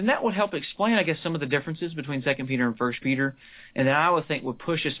that would help explain, I guess, some of the differences between 2 Peter and 1 Peter, and then I would think would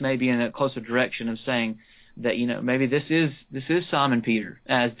push us maybe in a closer direction of saying that maybe this is Simon Peter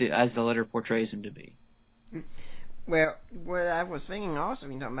as the letter portrays him to be. Well, what I was thinking also,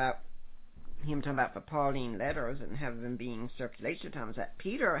 talking about the Pauline letters and have them being circulated times, that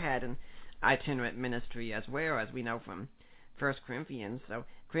Peter had an itinerant ministry as well, as we know from 1 Corinthians. So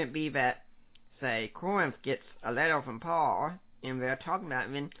could it be that, say, Corinth gets a letter from Paul, and they're talking about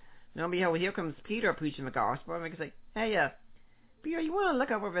it, and then, behold, here comes Peter preaching the gospel, and they can say, hey, Peter, you want to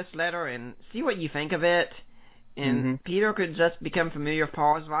look over this letter and see what you think of it? And Peter could just become familiar with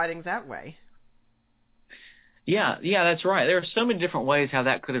Paul's writings that way. Yeah, that's right. There are so many different ways how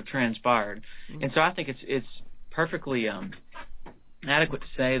that could have transpired, and so I think it's perfectly adequate to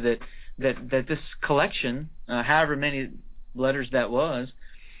say that this collection, however many letters that was,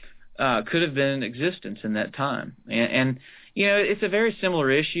 could have been in existence in that time. And it's a very similar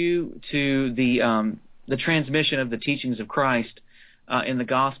issue to the transmission of the teachings of Christ in the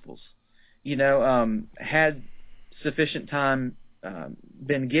Gospels. Had sufficient time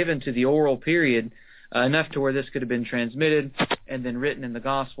been given to the oral period, enough to where this could have been transmitted and then written in the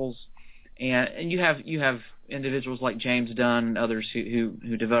Gospels, and you have individuals like James Dunn and others who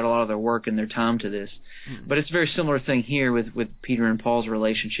devote a lot of their work and their time to this. But it's a very similar thing here with Peter and Paul's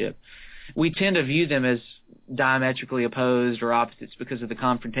relationship. We tend to view them as diametrically opposed or opposites because of the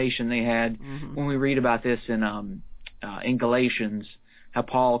confrontation they had. When we read about this in Galatians, how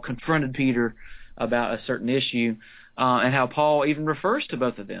Paul confronted Peter about a certain issue, and how Paul even refers to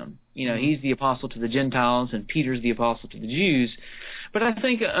both of them. He's the apostle to the Gentiles and Peter's the apostle to the Jews. But I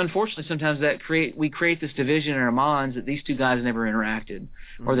think, unfortunately, sometimes we create this division in our minds that these two guys never interacted,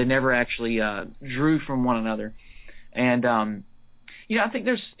 or they never actually drew from one another. And I think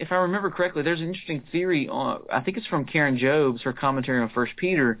if I remember correctly, there's an interesting theory. I think it's from Karen Jobes, her commentary on 1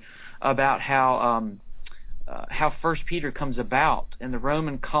 Peter, about how 1 Peter comes about in the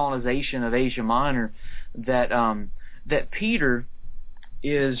Roman colonization of Asia Minor. That Peter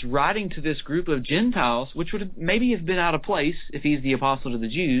is writing to this group of Gentiles, which would maybe have been out of place if he's the apostle to the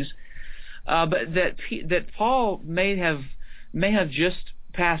Jews, but that Paul may have just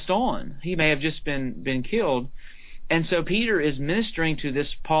passed on. He may have just been killed, and so Peter is ministering to this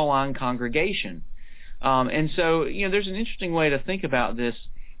Pauline congregation. And so, there's an interesting way to think about this,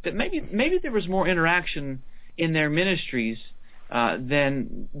 that maybe there was more interaction in their ministries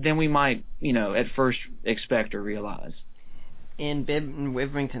than we might, at first expect or realize. In Ben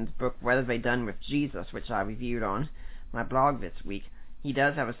Witherington's book, What Have They Done with Jesus, which I reviewed on my blog this week, he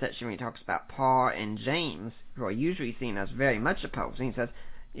does have a section where he talks about Paul and James, who are usually seen as very much opposing. He says,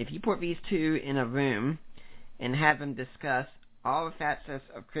 if you put these two in a room and have them discuss all the facets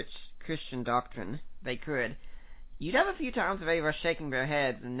of Christian doctrine they could, you'd have a few times where they were shaking their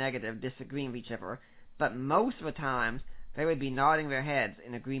heads in negative, disagreeing with each other, but most of the times they would be nodding their heads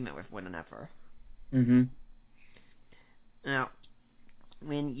in agreement with one another. Mm-hmm. Now,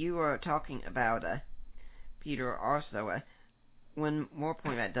 when you were talking about Peter also, one more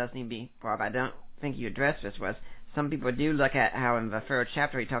point that does need to be brought up, I don't think you addressed this, was some people do look at how in the third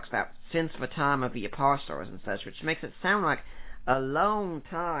chapter he talks about since the time of the apostles and such, which makes it sound like a long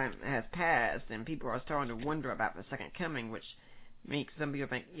time has passed and people are starting to wonder about the second coming, which makes some people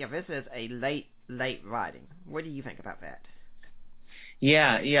think, this is a late writing. What do you think about that?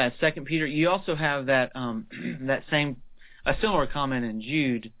 Yeah, 2 Peter. You also have that a similar comment in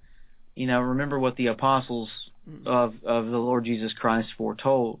Jude. Remember what the apostles of the Lord Jesus Christ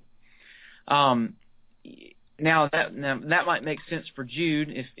foretold. Now that might make sense for Jude,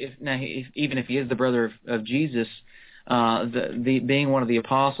 even if he is the brother of Jesus, being one of the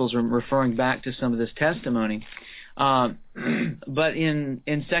apostles, or referring back to some of this testimony. But in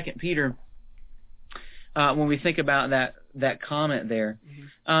 2 Peter, when we think about that comment there,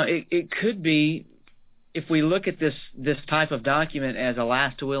 it could be, if we look at this type of document as a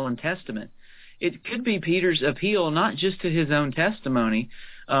last will and testament, it could be Peter's appeal not just to his own testimony,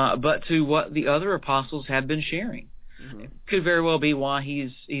 but to what the other apostles have been sharing. Mm-hmm. It could very well be why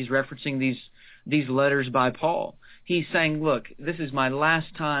he's referencing these letters by Paul. He's saying, look, this is my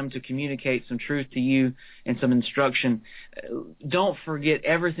last time to communicate some truth to you and some instruction. Don't forget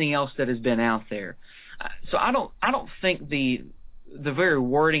everything else that has been out there. So I don't think the very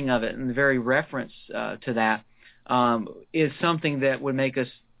wording of it and the very reference to that is something that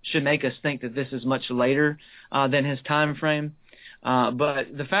should make us think that this is much later than his time frame.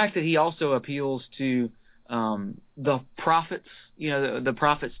 But the fact that he also appeals to the prophets, the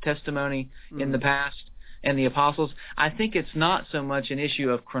prophets' testimony in the past and the apostles, I think it's not so much an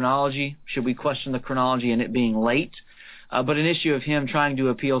issue of chronology. Should we question the chronology and it being late? But an issue of him trying to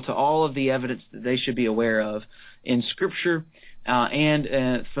appeal to all of the evidence that they should be aware of in Scripture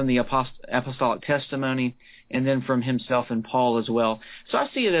and from the apostolic testimony, and then from himself and Paul as well. So I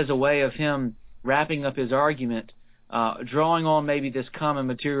see it as a way of him wrapping up his argument, drawing on maybe this common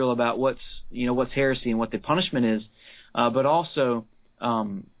material about what's heresy and what the punishment is, but also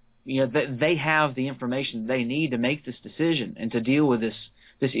that they have the information they need to make this decision and to deal with this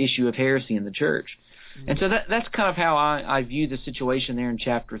issue of heresy in the church. And so that's kind of how I view the situation there in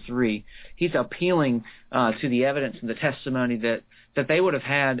chapter 3. He's appealing to the evidence and the testimony that they would have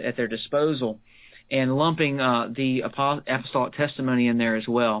had at their disposal, and lumping the apostolic testimony in there as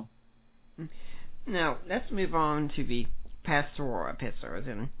well. Now, let's move on to the pastoral epistles.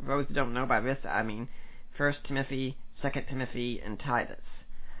 And for those who don't know by this, I mean 1 Timothy, 2 Timothy, and Titus.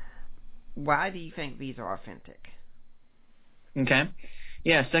 Why do you think these are authentic? Okay.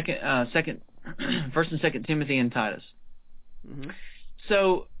 Yeah, 1 and 2 Timothy and Titus. Mm-hmm.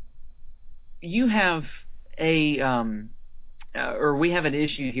 So you have we have an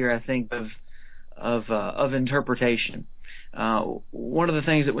issue here, I think, of interpretation. One of the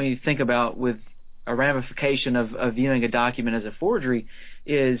things that we think about with a ramification of viewing a document as a forgery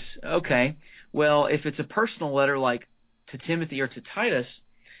is, okay, well, if it's a personal letter like to Timothy or to Titus,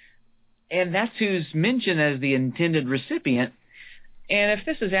 and that's who's mentioned as the intended recipient, and if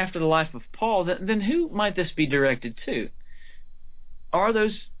this is after the life of Paul, then who might this be directed to? Are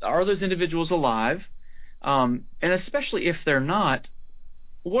those individuals alive? And especially if they're not,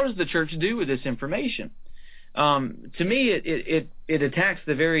 what does the church do with this information? To me, it attacks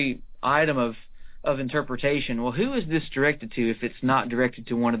the very item of interpretation. Well, who is this directed to if it's not directed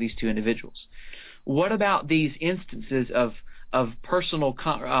to one of these two individuals? What about these instances of personal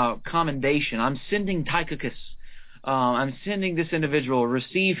commendation? I'm sending Tychicus. I'm sending this individual.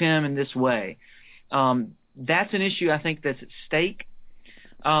 Receive him in this way. That's an issue, I think, that's at stake.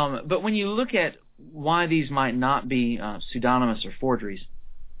 But when you look at why these might not be pseudonymous or forgeries,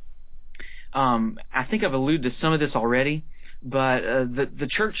 I think I've alluded to some of this already. but the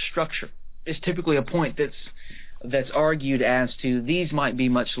church structure is typically a point that's argued as to these might be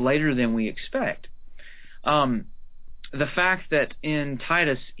much later than we expect. The fact that in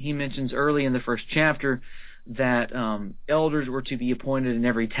Titus he mentions early in the first chapter that elders were to be appointed in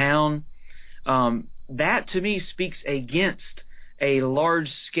every town, that to me speaks against a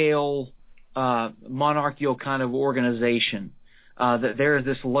large-scale monarchical kind of organization, that there is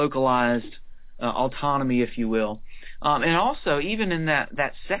this localized autonomy, if you will. And also, even in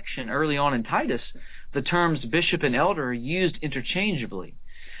that section early on in Titus, the terms bishop and elder are used interchangeably.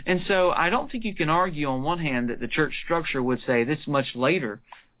 And so I don't think you can argue on one hand that the church structure would say this much later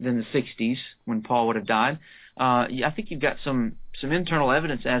than the 60s when Paul would have died. I think you've got some internal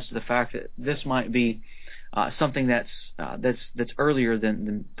evidence as to the fact that this might be something that's earlier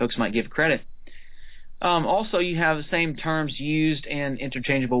than folks might give credit. Also, you have the same terms used in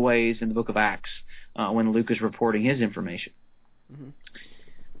interchangeable ways in the book of Acts when Luke is reporting his information.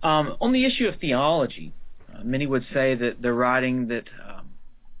 On the issue of theology, many would say that they're writing that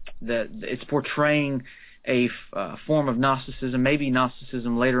it's portraying a form of Gnosticism, maybe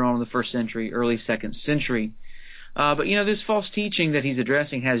Gnosticism later on in the first century, early second century. But this false teaching that he's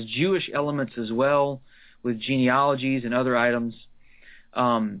addressing has Jewish elements as well, with genealogies and other items.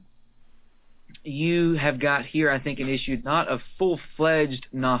 You have got here, I think, an issue not of full-fledged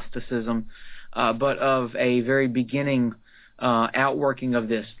Gnosticism, but of a very beginning outworking of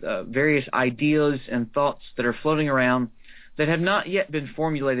this, various ideas and thoughts that are floating around that have not yet been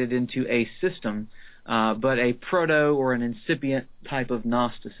formulated into a system, but a proto or an incipient type of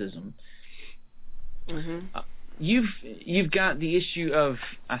Gnosticism. You've got the issue of,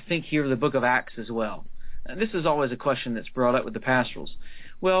 I think here, the book of Acts as well. This is always a question that's brought up with the pastorals.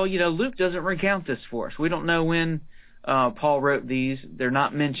 Well, Luke doesn't recount this for us. We don't know when Paul wrote these. They're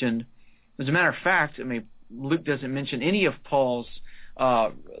not mentioned. As a matter of fact, Luke doesn't mention any of Paul's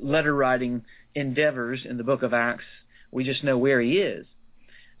letter-writing endeavors in the book of Acts. We just know where he is.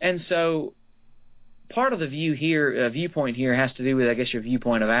 And so part of the viewpoint here has to do with, I guess, your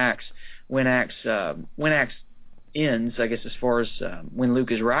viewpoint of Acts. When Acts ends, I guess, as far as when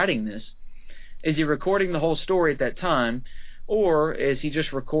Luke is writing this, is he recording the whole story at that time, or is he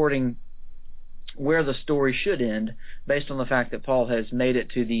just recording where the story should end, based on the fact that Paul has made it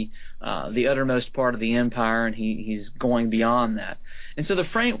to the uttermost part of the empire, and he's going beyond that? And so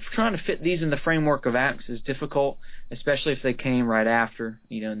trying to fit these in the framework of Acts is difficult, especially if they came right after,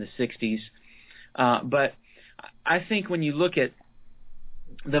 in the 60s. But I think when you look at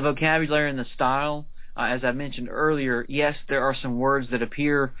the vocabulary and the style, as I mentioned earlier, yes, there are some words that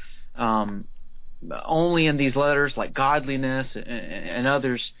appear only in these letters, like godliness and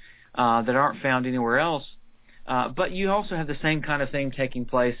others that aren't found anywhere else. But you also have the same kind of thing taking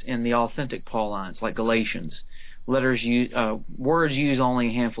place in the authentic Paulines, like Galatians. Words used only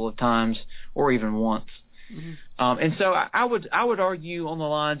a handful of times, or even once. And so I would argue on the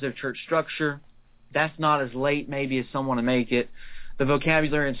lines of church structure, that's not as late maybe as some want to make it. The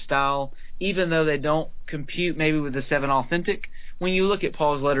vocabulary and style, even though they don't compute maybe with the seven authentic, when you look at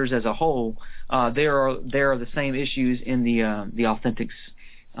Paul's letters as a whole, there are the same issues in the authentics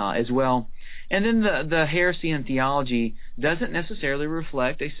as well. And then the heresy in theology doesn't necessarily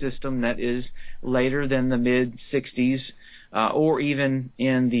reflect a system that is later than the mid-60s, or even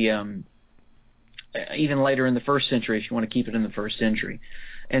in the even later in the first century, if you want to keep it in the first century.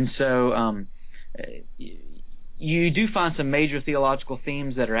 And so you do find some major theological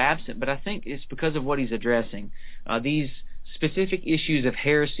themes that are absent, but I think it's because of what he's addressing. These specific issues of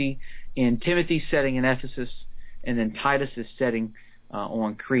heresy in Timothy's setting in Ephesus, and then Titus's setting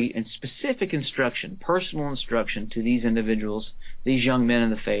on Crete, and specific instruction, personal instruction to these individuals, these young men in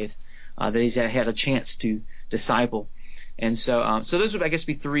the faith, that he's had a chance to disciple. And so those would, I guess,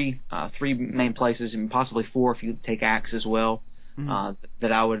 be three main places, and possibly four if you take Acts as well,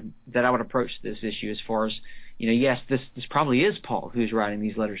 that I would approach this issue as far as, yes, this probably is Paul who's writing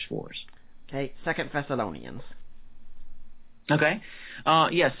these letters for us. Okay, 2 Thessalonians. Okay,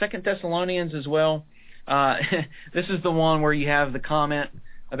 2 Thessalonians as well. This is the one where you have the comment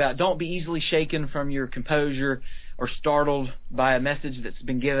about don't be easily shaken from your composure or startled by a message that's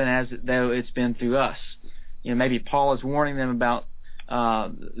been given as though it's been through us. Maybe Paul is warning them about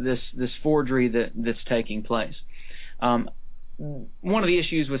this forgery that's taking place. One of the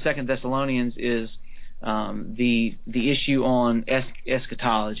issues with 2 Thessalonians is the issue on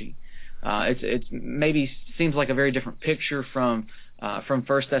eschatology. It maybe seems like a very different picture from 1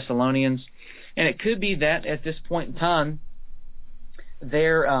 Thessalonians, and it could be that at this point in time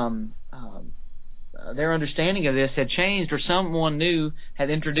their understanding of this had changed, or someone new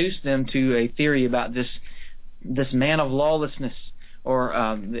had introduced them to a theory about this this man of lawlessness, or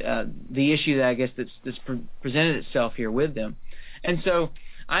the issue that I guess that's presented itself here with them. And so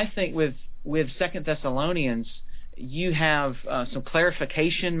I think with 2 Thessalonians, you have some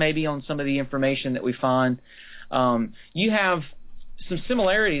clarification maybe on some of the information that we find. You have some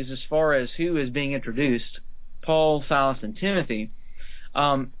similarities as far as who is being introduced, Paul, Silas, and Timothy.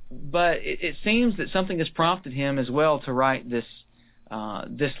 But it seems that something has prompted him as well to write this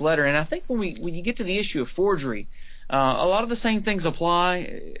letter. And I think when you get to the issue of forgery, a lot of the same things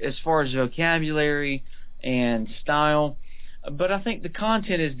apply as far as vocabulary and style. But I think the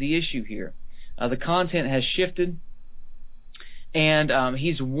content is the issue here. The content has shifted, and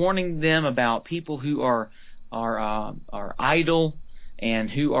he's warning them about people who are idle and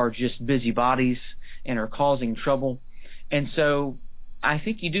who are just busybodies and are causing trouble. And so I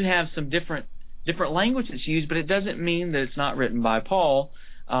think you do have some different language that's used, but it doesn't mean that it's not written by Paul.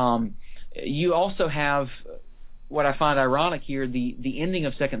 You also have what I find ironic here, the ending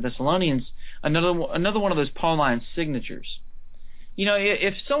of 2 Thessalonians, another one of those Pauline signatures. You know,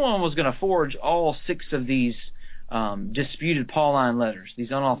 if someone was going to forge all 6 of these disputed Pauline letters,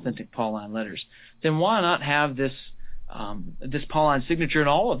 these unauthentic Pauline letters, then why not have this Pauline signature in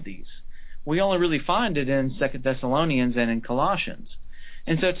all of these? We only really find it in 2 Thessalonians and in Colossians.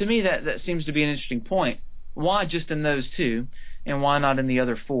 And so to me that seems to be an interesting point. Why just in those 2, and why not in the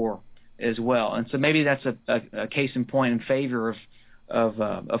other 4 as well? And so maybe that's a case in point in favor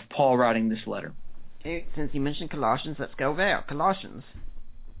of Paul writing this letter. Since you mentioned Colossians, let's go there. Colossians.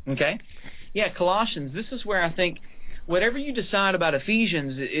 Okay. Yeah, Colossians. This is where I think whatever you decide about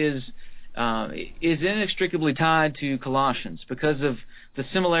Ephesians is inextricably tied to Colossians because of the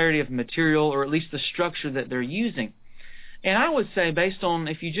similarity of material, or at least the structure that they're using. And I would say, based on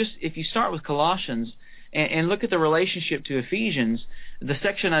if you start with Colossians and look at the relationship to Ephesians, the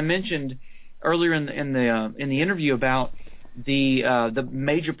section I mentioned earlier in the interview about the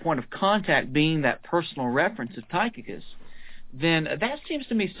major point of contact being that personal reference of Tychicus, then that seems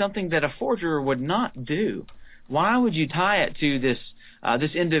to me something that a forger would not do. Why would you tie it to this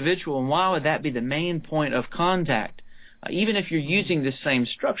individual, and why would that be the main point of contact, even if you're using this same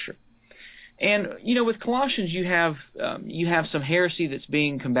structure? And you know, with Colossians, you have some heresy that's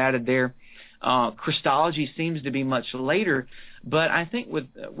being combated there. Christology seems to be much later, but I think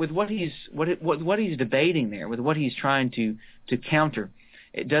with what he's debating there, with what he's trying to counter,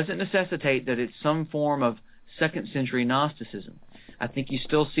 it doesn't necessitate that it's some form of 2nd century Gnosticism. I think you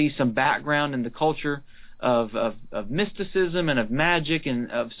still see some background in the culture of mysticism and of magic and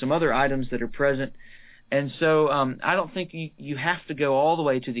of some other items that are present. And so I don't think you have to go all the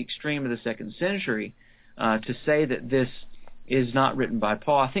way to the extreme of the 2nd century to say that this is not written by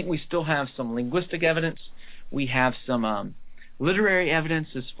Paul. I think we still have some linguistic evidence. We have some literary evidence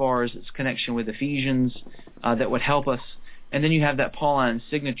as far as its connection with Ephesians that would help us. And then you have that Pauline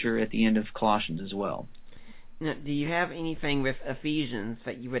signature at the end of Colossians as well. Now, do you have anything with Ephesians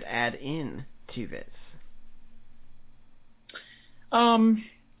that you would add in to this?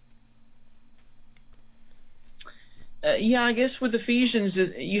 Yeah, I guess with Ephesians,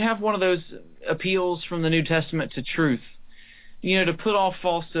 you have one of those appeals from the New Testament to truth. You know, to put off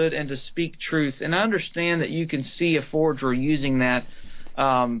falsehood and to speak truth. And I understand that you can see a forger using that,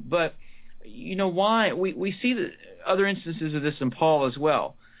 but you know why? We see the other instances of this in Paul as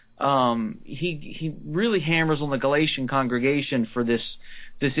well. He really hammers on the Galatian congregation for this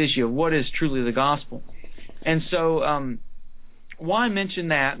issue of what is truly the gospel. And so why mention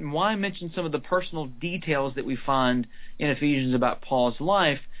that, and why mention some of the personal details that we find in Ephesians about Paul's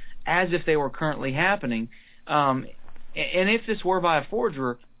life as if they were currently happening? And if this were by a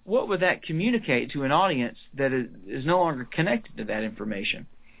forger, what would that communicate to an audience that is no longer connected to that information?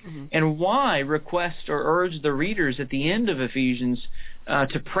 Mm-hmm. And why request or urge the readers at the end of Ephesians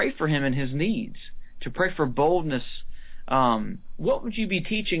to pray for him and his needs, to pray for boldness? What would you be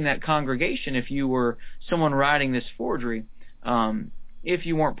teaching that congregation if you were someone writing this forgery, if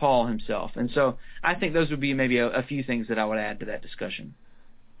you weren't Paul himself? And so I think those would be maybe a few things that I would add to that discussion.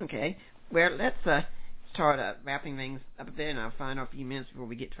 Okay. Well, let's start wrapping things up a bit in our final few minutes before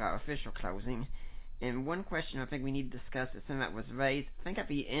we get to our official closing. And one question I think we need to discuss is something that was raised, I think, at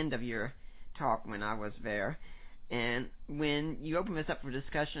the end of your talk when I was there. And when you opened this up for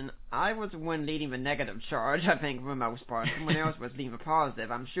discussion, I was the one leading the negative charge, I think, for the most part. Someone else was leading the positive.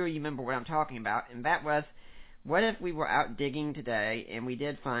 I'm sure you remember what I'm talking about. And that was, what if we were out digging today and we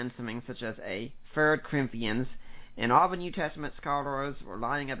did find something such as a 3 Corinthians, and all the New Testament scholars were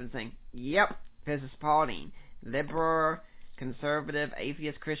lining up and saying, yep, this is Pauline. Liberal, conservative,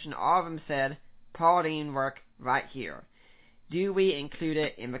 atheist, Christian, all of them said, Pauline work right here. Do we include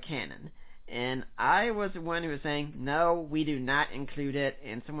it in the canon? and I was the one who was saying, no, we do not include it,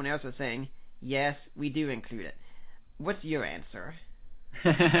 and someone else was saying, yes, we do include it. What's your answer?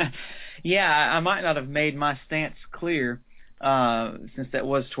 Yeah, I might not have made my stance clear, since that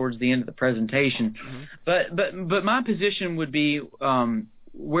was towards the end of the presentation. Mm-hmm. But my position would be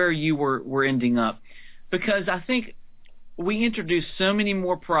where you were ending up, because I think we introduce so many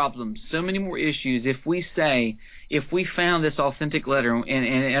more problems, so many more issues if we found this authentic letter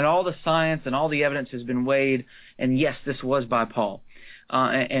and all the science and all the evidence has been weighed, and yes, this was by Paul,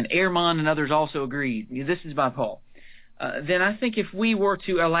 and Ehrman and others also agreed, this is by Paul. Then I think if we were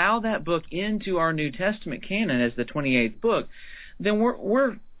to allow that book into our New Testament canon as the 28th book, then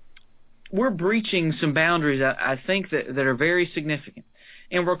we're breaching some boundaries, I think, that are very significant.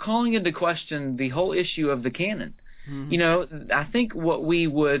 And we're calling into question the whole issue of the canon. Mm-hmm. You know, I think what we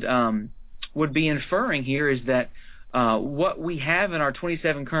would be inferring here is that what we have in our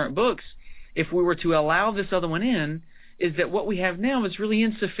 27 current books, if we were to allow this other one in, is that what we have now is really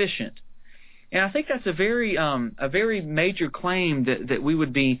insufficient. And I think that's a very major claim that we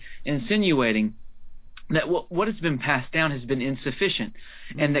would be insinuating, that what has been passed down has been insufficient,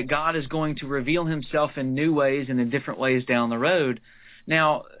 and that God is going to reveal himself in new ways and in different ways down the road.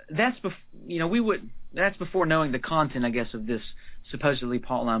 Now, that's before knowing the content, I guess, of this supposedly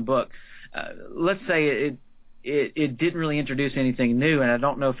Pauline book. Let's say it didn't really introduce anything new, and I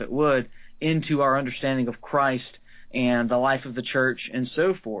don't know if it would, into our understanding of Christ and the life of the church and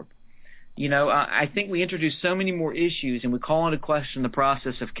so forth. You know, I think we introduce so many more issues, and we call into question the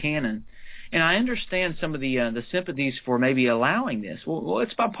process of canon. And I understand some of the sympathies for maybe allowing this. Well,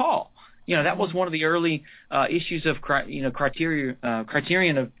 it's by Paul. You know, that was one of the early issues of criterion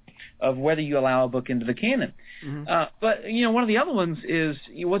of whether you allow a book into the canon. Mm-hmm. But you know, one of the other ones is,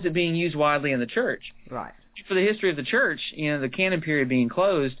 was it being used widely in the church? Right. For the history of the church, you know, the canon period being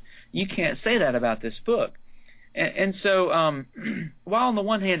closed, you can't say that about this book. And so, while on the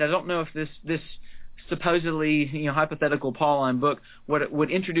one hand, I don't know if this supposedly, you know, hypothetical Pauline book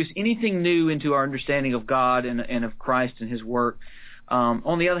would introduce anything new into our understanding of God and of Christ and his work.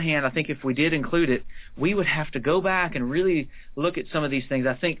 On the other hand, I think if we did include it, we would have to go back and really look at some of these things.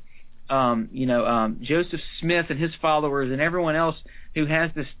 I think, Joseph Smith and his followers and everyone else who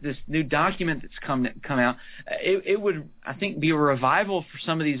has this new document that's come out, it would, I think, be a revival for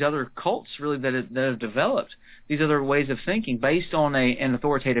some of these other cults really that have developed, these other ways of thinking based on an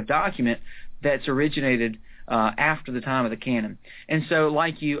authoritative document that's originated after the time of the canon. And so,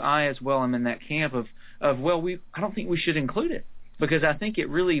 like you, I as well am in that camp of I don't think we should include it, because I think it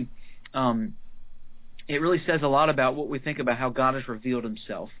really says a lot about what we think about how God has revealed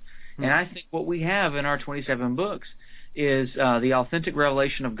himself. Mm-hmm. And I think what we have in our 27 books is the authentic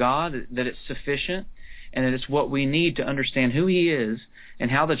revelation of God, that it's sufficient, and that it's what we need to understand who he is and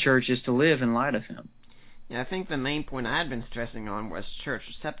how the church is to live in light of him. Yeah, I think the main point I had been stressing on was church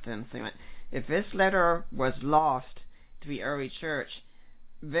acceptance. If this letter was lost to the early church,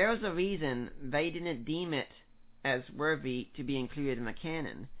 there's a reason they didn't deem it as worthy to be included in the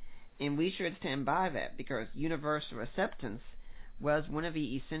canon. And we should stand by that, because universal acceptance was one of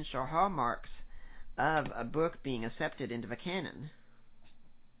the essential hallmarks of a book being accepted into the canon.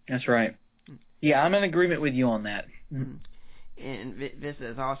 That's right. Yeah, I'm in agreement with you on that. Mm-hmm. And this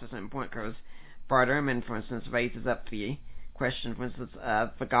is also some point, because Bart Ehrman, for instance, raises up the question, for instance, of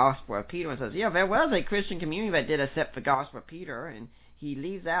the Gospel of Peter, and says, yeah, there was a Christian community that did accept the Gospel of Peter, and he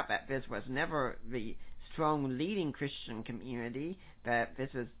leaves out that this was never the strong leading Christian community, that this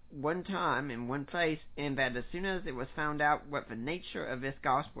is one time in one place, and that as soon as it was found out what the nature of this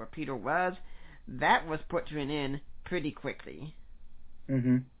Gospel of Peter was, that was put to an end pretty quickly.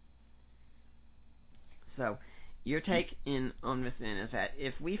 Mm-hmm. So, your take on this then is that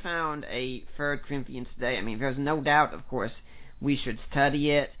if we found a 3 Corinthians today, I mean, there's no doubt, of course, we should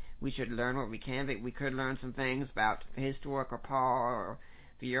study it, we should learn what we can, but we could learn some things about historical Paul or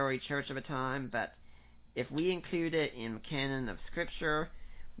the early church of a time, but if we include it in the canon of Scripture,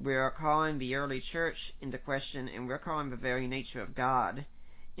 we're calling the early church into question, and we're calling the very nature of God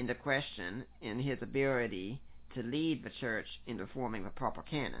into question in his ability to lead the church into forming the proper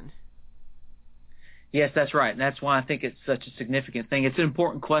canon. Yes, that's right. And that's why I think it's such a significant thing. It's an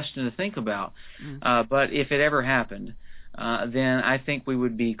important question to think about. Mm-hmm. But if it ever happened, then I think we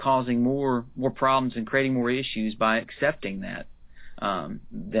would be causing more problems and creating more issues by accepting that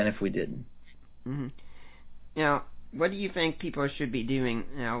than if we didn't. Mm-hmm. Now, what do you think people should be doing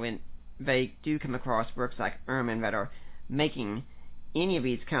now when they do come across works like Ehrman that are making any of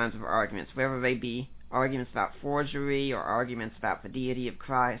these kinds of arguments, whether they be arguments about forgery or arguments about the deity of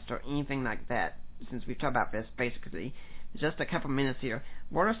Christ or anything like that? Since we've talked about this, basically, just a couple minutes here,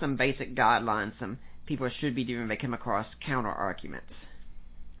 what are some basic guidelines some people should be doing when they come across counter-arguments?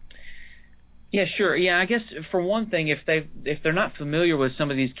 Yeah, sure. Yeah, I guess for one thing, if they're not familiar with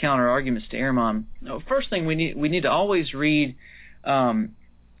some of these counter arguments to Ehrman, first thing we need to always read,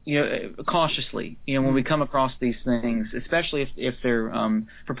 cautiously. When we come across these things, especially if they're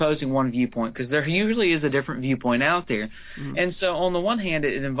proposing one viewpoint, because there usually is a different viewpoint out there. Mm-hmm. And so, on the one hand,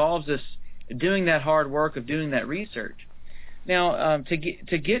 it involves us doing that hard work of doing that research. Now, to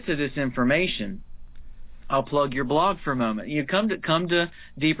get to this information, I'll plug your blog for a moment. You come to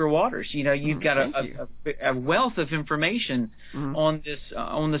Deeper Waters. You've got a wealth of information on this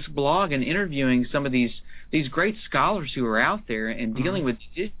blog, and interviewing some of these great scholars who are out there and dealing with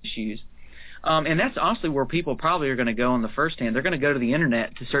these issues. And that's honestly where people probably are going to go on the first hand. They're going to go to the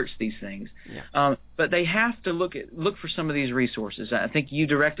internet to search these things. Yeah. But they have to look for some of these resources. I think you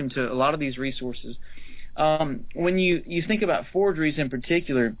direct them to a lot of these resources. When you think about forgeries in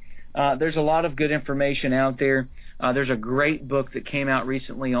particular, there's a lot of good information out there. There's a great book that came out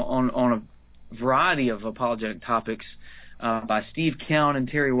recently on a variety of apologetic topics by Steve Cowan and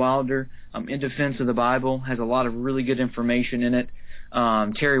Terry Wilder, In Defense of the Bible. Has a lot of really good information in it.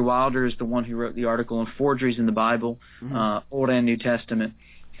 Terry Wilder is the one who wrote the article on forgeries in the Bible, Old and New Testament.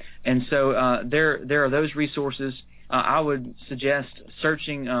 And so there are those resources. I would suggest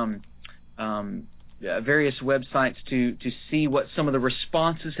searching various websites to see what some of the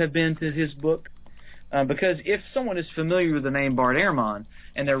responses have been to his book, because if someone is familiar with the name Bart Ehrman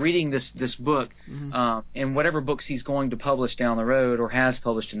and they're reading this book, and whatever books he's going to publish down the road or has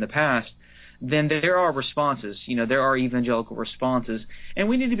published in the past, then there are responses. There are evangelical responses, and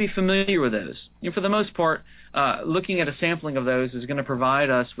we need to be familiar with those. For the most part, looking at a sampling of those is going to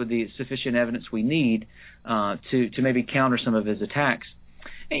provide us with the sufficient evidence we need to maybe counter some of his attacks.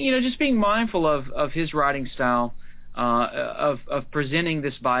 And, just being mindful of his writing style, of presenting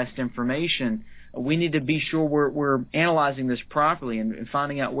this biased information, we need to be sure we're analyzing this properly and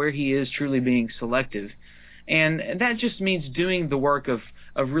finding out where he is truly being selective. And that just means doing the work of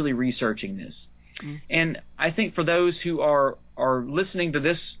really researching this. And I think for those who are listening to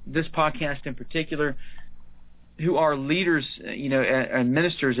this podcast in particular, who are leaders, and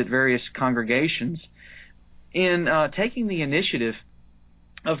ministers at various congregations, in taking the initiative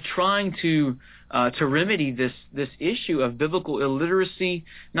of trying to remedy this issue of biblical illiteracy,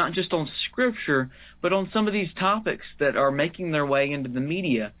 not just on Scripture, but on some of these topics that are making their way into the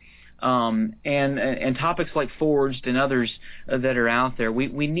media, and topics like forged and others that are out there.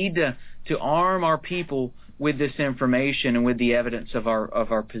 We need to arm our people with this information and with the evidence of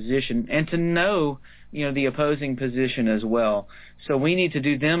our position, and to know the opposing position as well. So we need to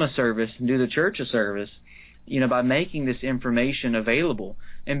do them a service and do the church a service, by making this information available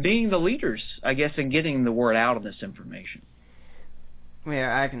and being the leaders, I guess, in getting the word out on this information.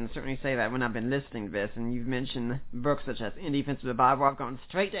 Well, I can certainly say that when I've been listening to this, and you've mentioned books such as In Defense of the Bible, I've gone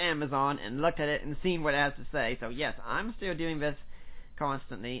straight to Amazon and looked at it and seen what it has to say. So yes, I'm still doing this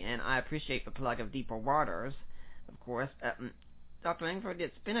constantly, and I appreciate the plug of Deeper Waters, of course. Dr. Langford,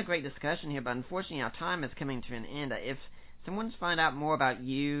 it's been a great discussion here, but unfortunately our time is coming to an end. If someone wants to find out more about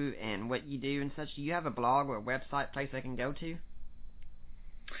you and what you do and such, do you have a blog or a website place they can go to?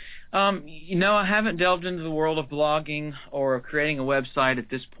 I haven't delved into the world of blogging or creating a website at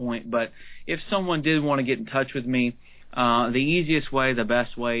this point, but if someone did want to get in touch with me, the easiest way, the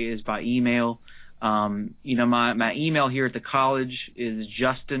best way is by email. My email here at the college is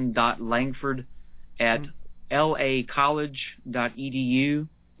justin.langford@lacollege.edu.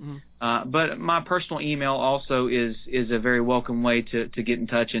 But my personal email also is a very welcome way to get in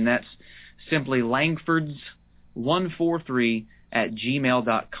touch, and that's simply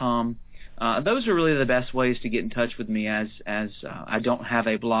langfords143@gmail.com. Those are really the best ways to get in touch with me, as I don't have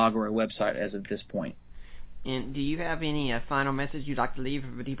a blog or a website as of this point. And do you have any final message you'd like to leave for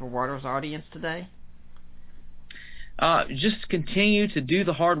the Deeper Waters audience today? Just continue to do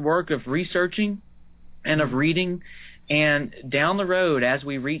the hard work of researching and of reading, and down the road, as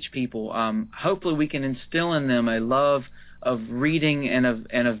we reach people, hopefully we can instill in them a love of reading and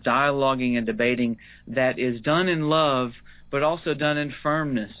of dialoguing and debating that is done in love, but also done in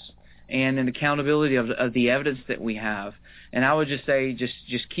firmness and in accountability of the evidence that we have. And I would just say,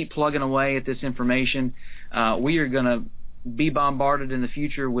 just keep plugging away at this information. We are going to be bombarded in the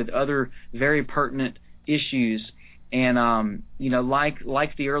future with other very pertinent issues. And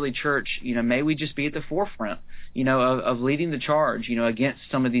like the early church, may we just be at the forefront, of leading the charge, against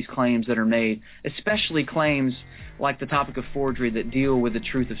some of these claims that are made, especially claims like the topic of forgery that deal with the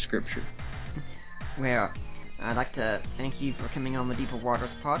truth of Scripture. Well, I'd like to thank you for coming on the Deeper Waters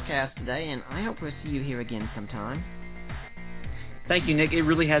podcast today, and I hope we'll see you here again sometime. Thank you, Nick. It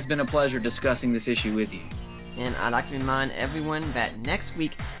really has been a pleasure discussing this issue with you. And I'd like to remind everyone that next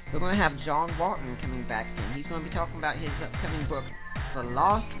week we're going to have John Walton coming back in. He's going to be talking about his upcoming book, The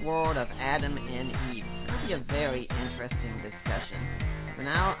Lost World of Adam and Eve. It's going to be a very interesting discussion. For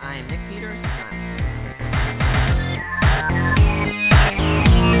now, I am Nick Peters.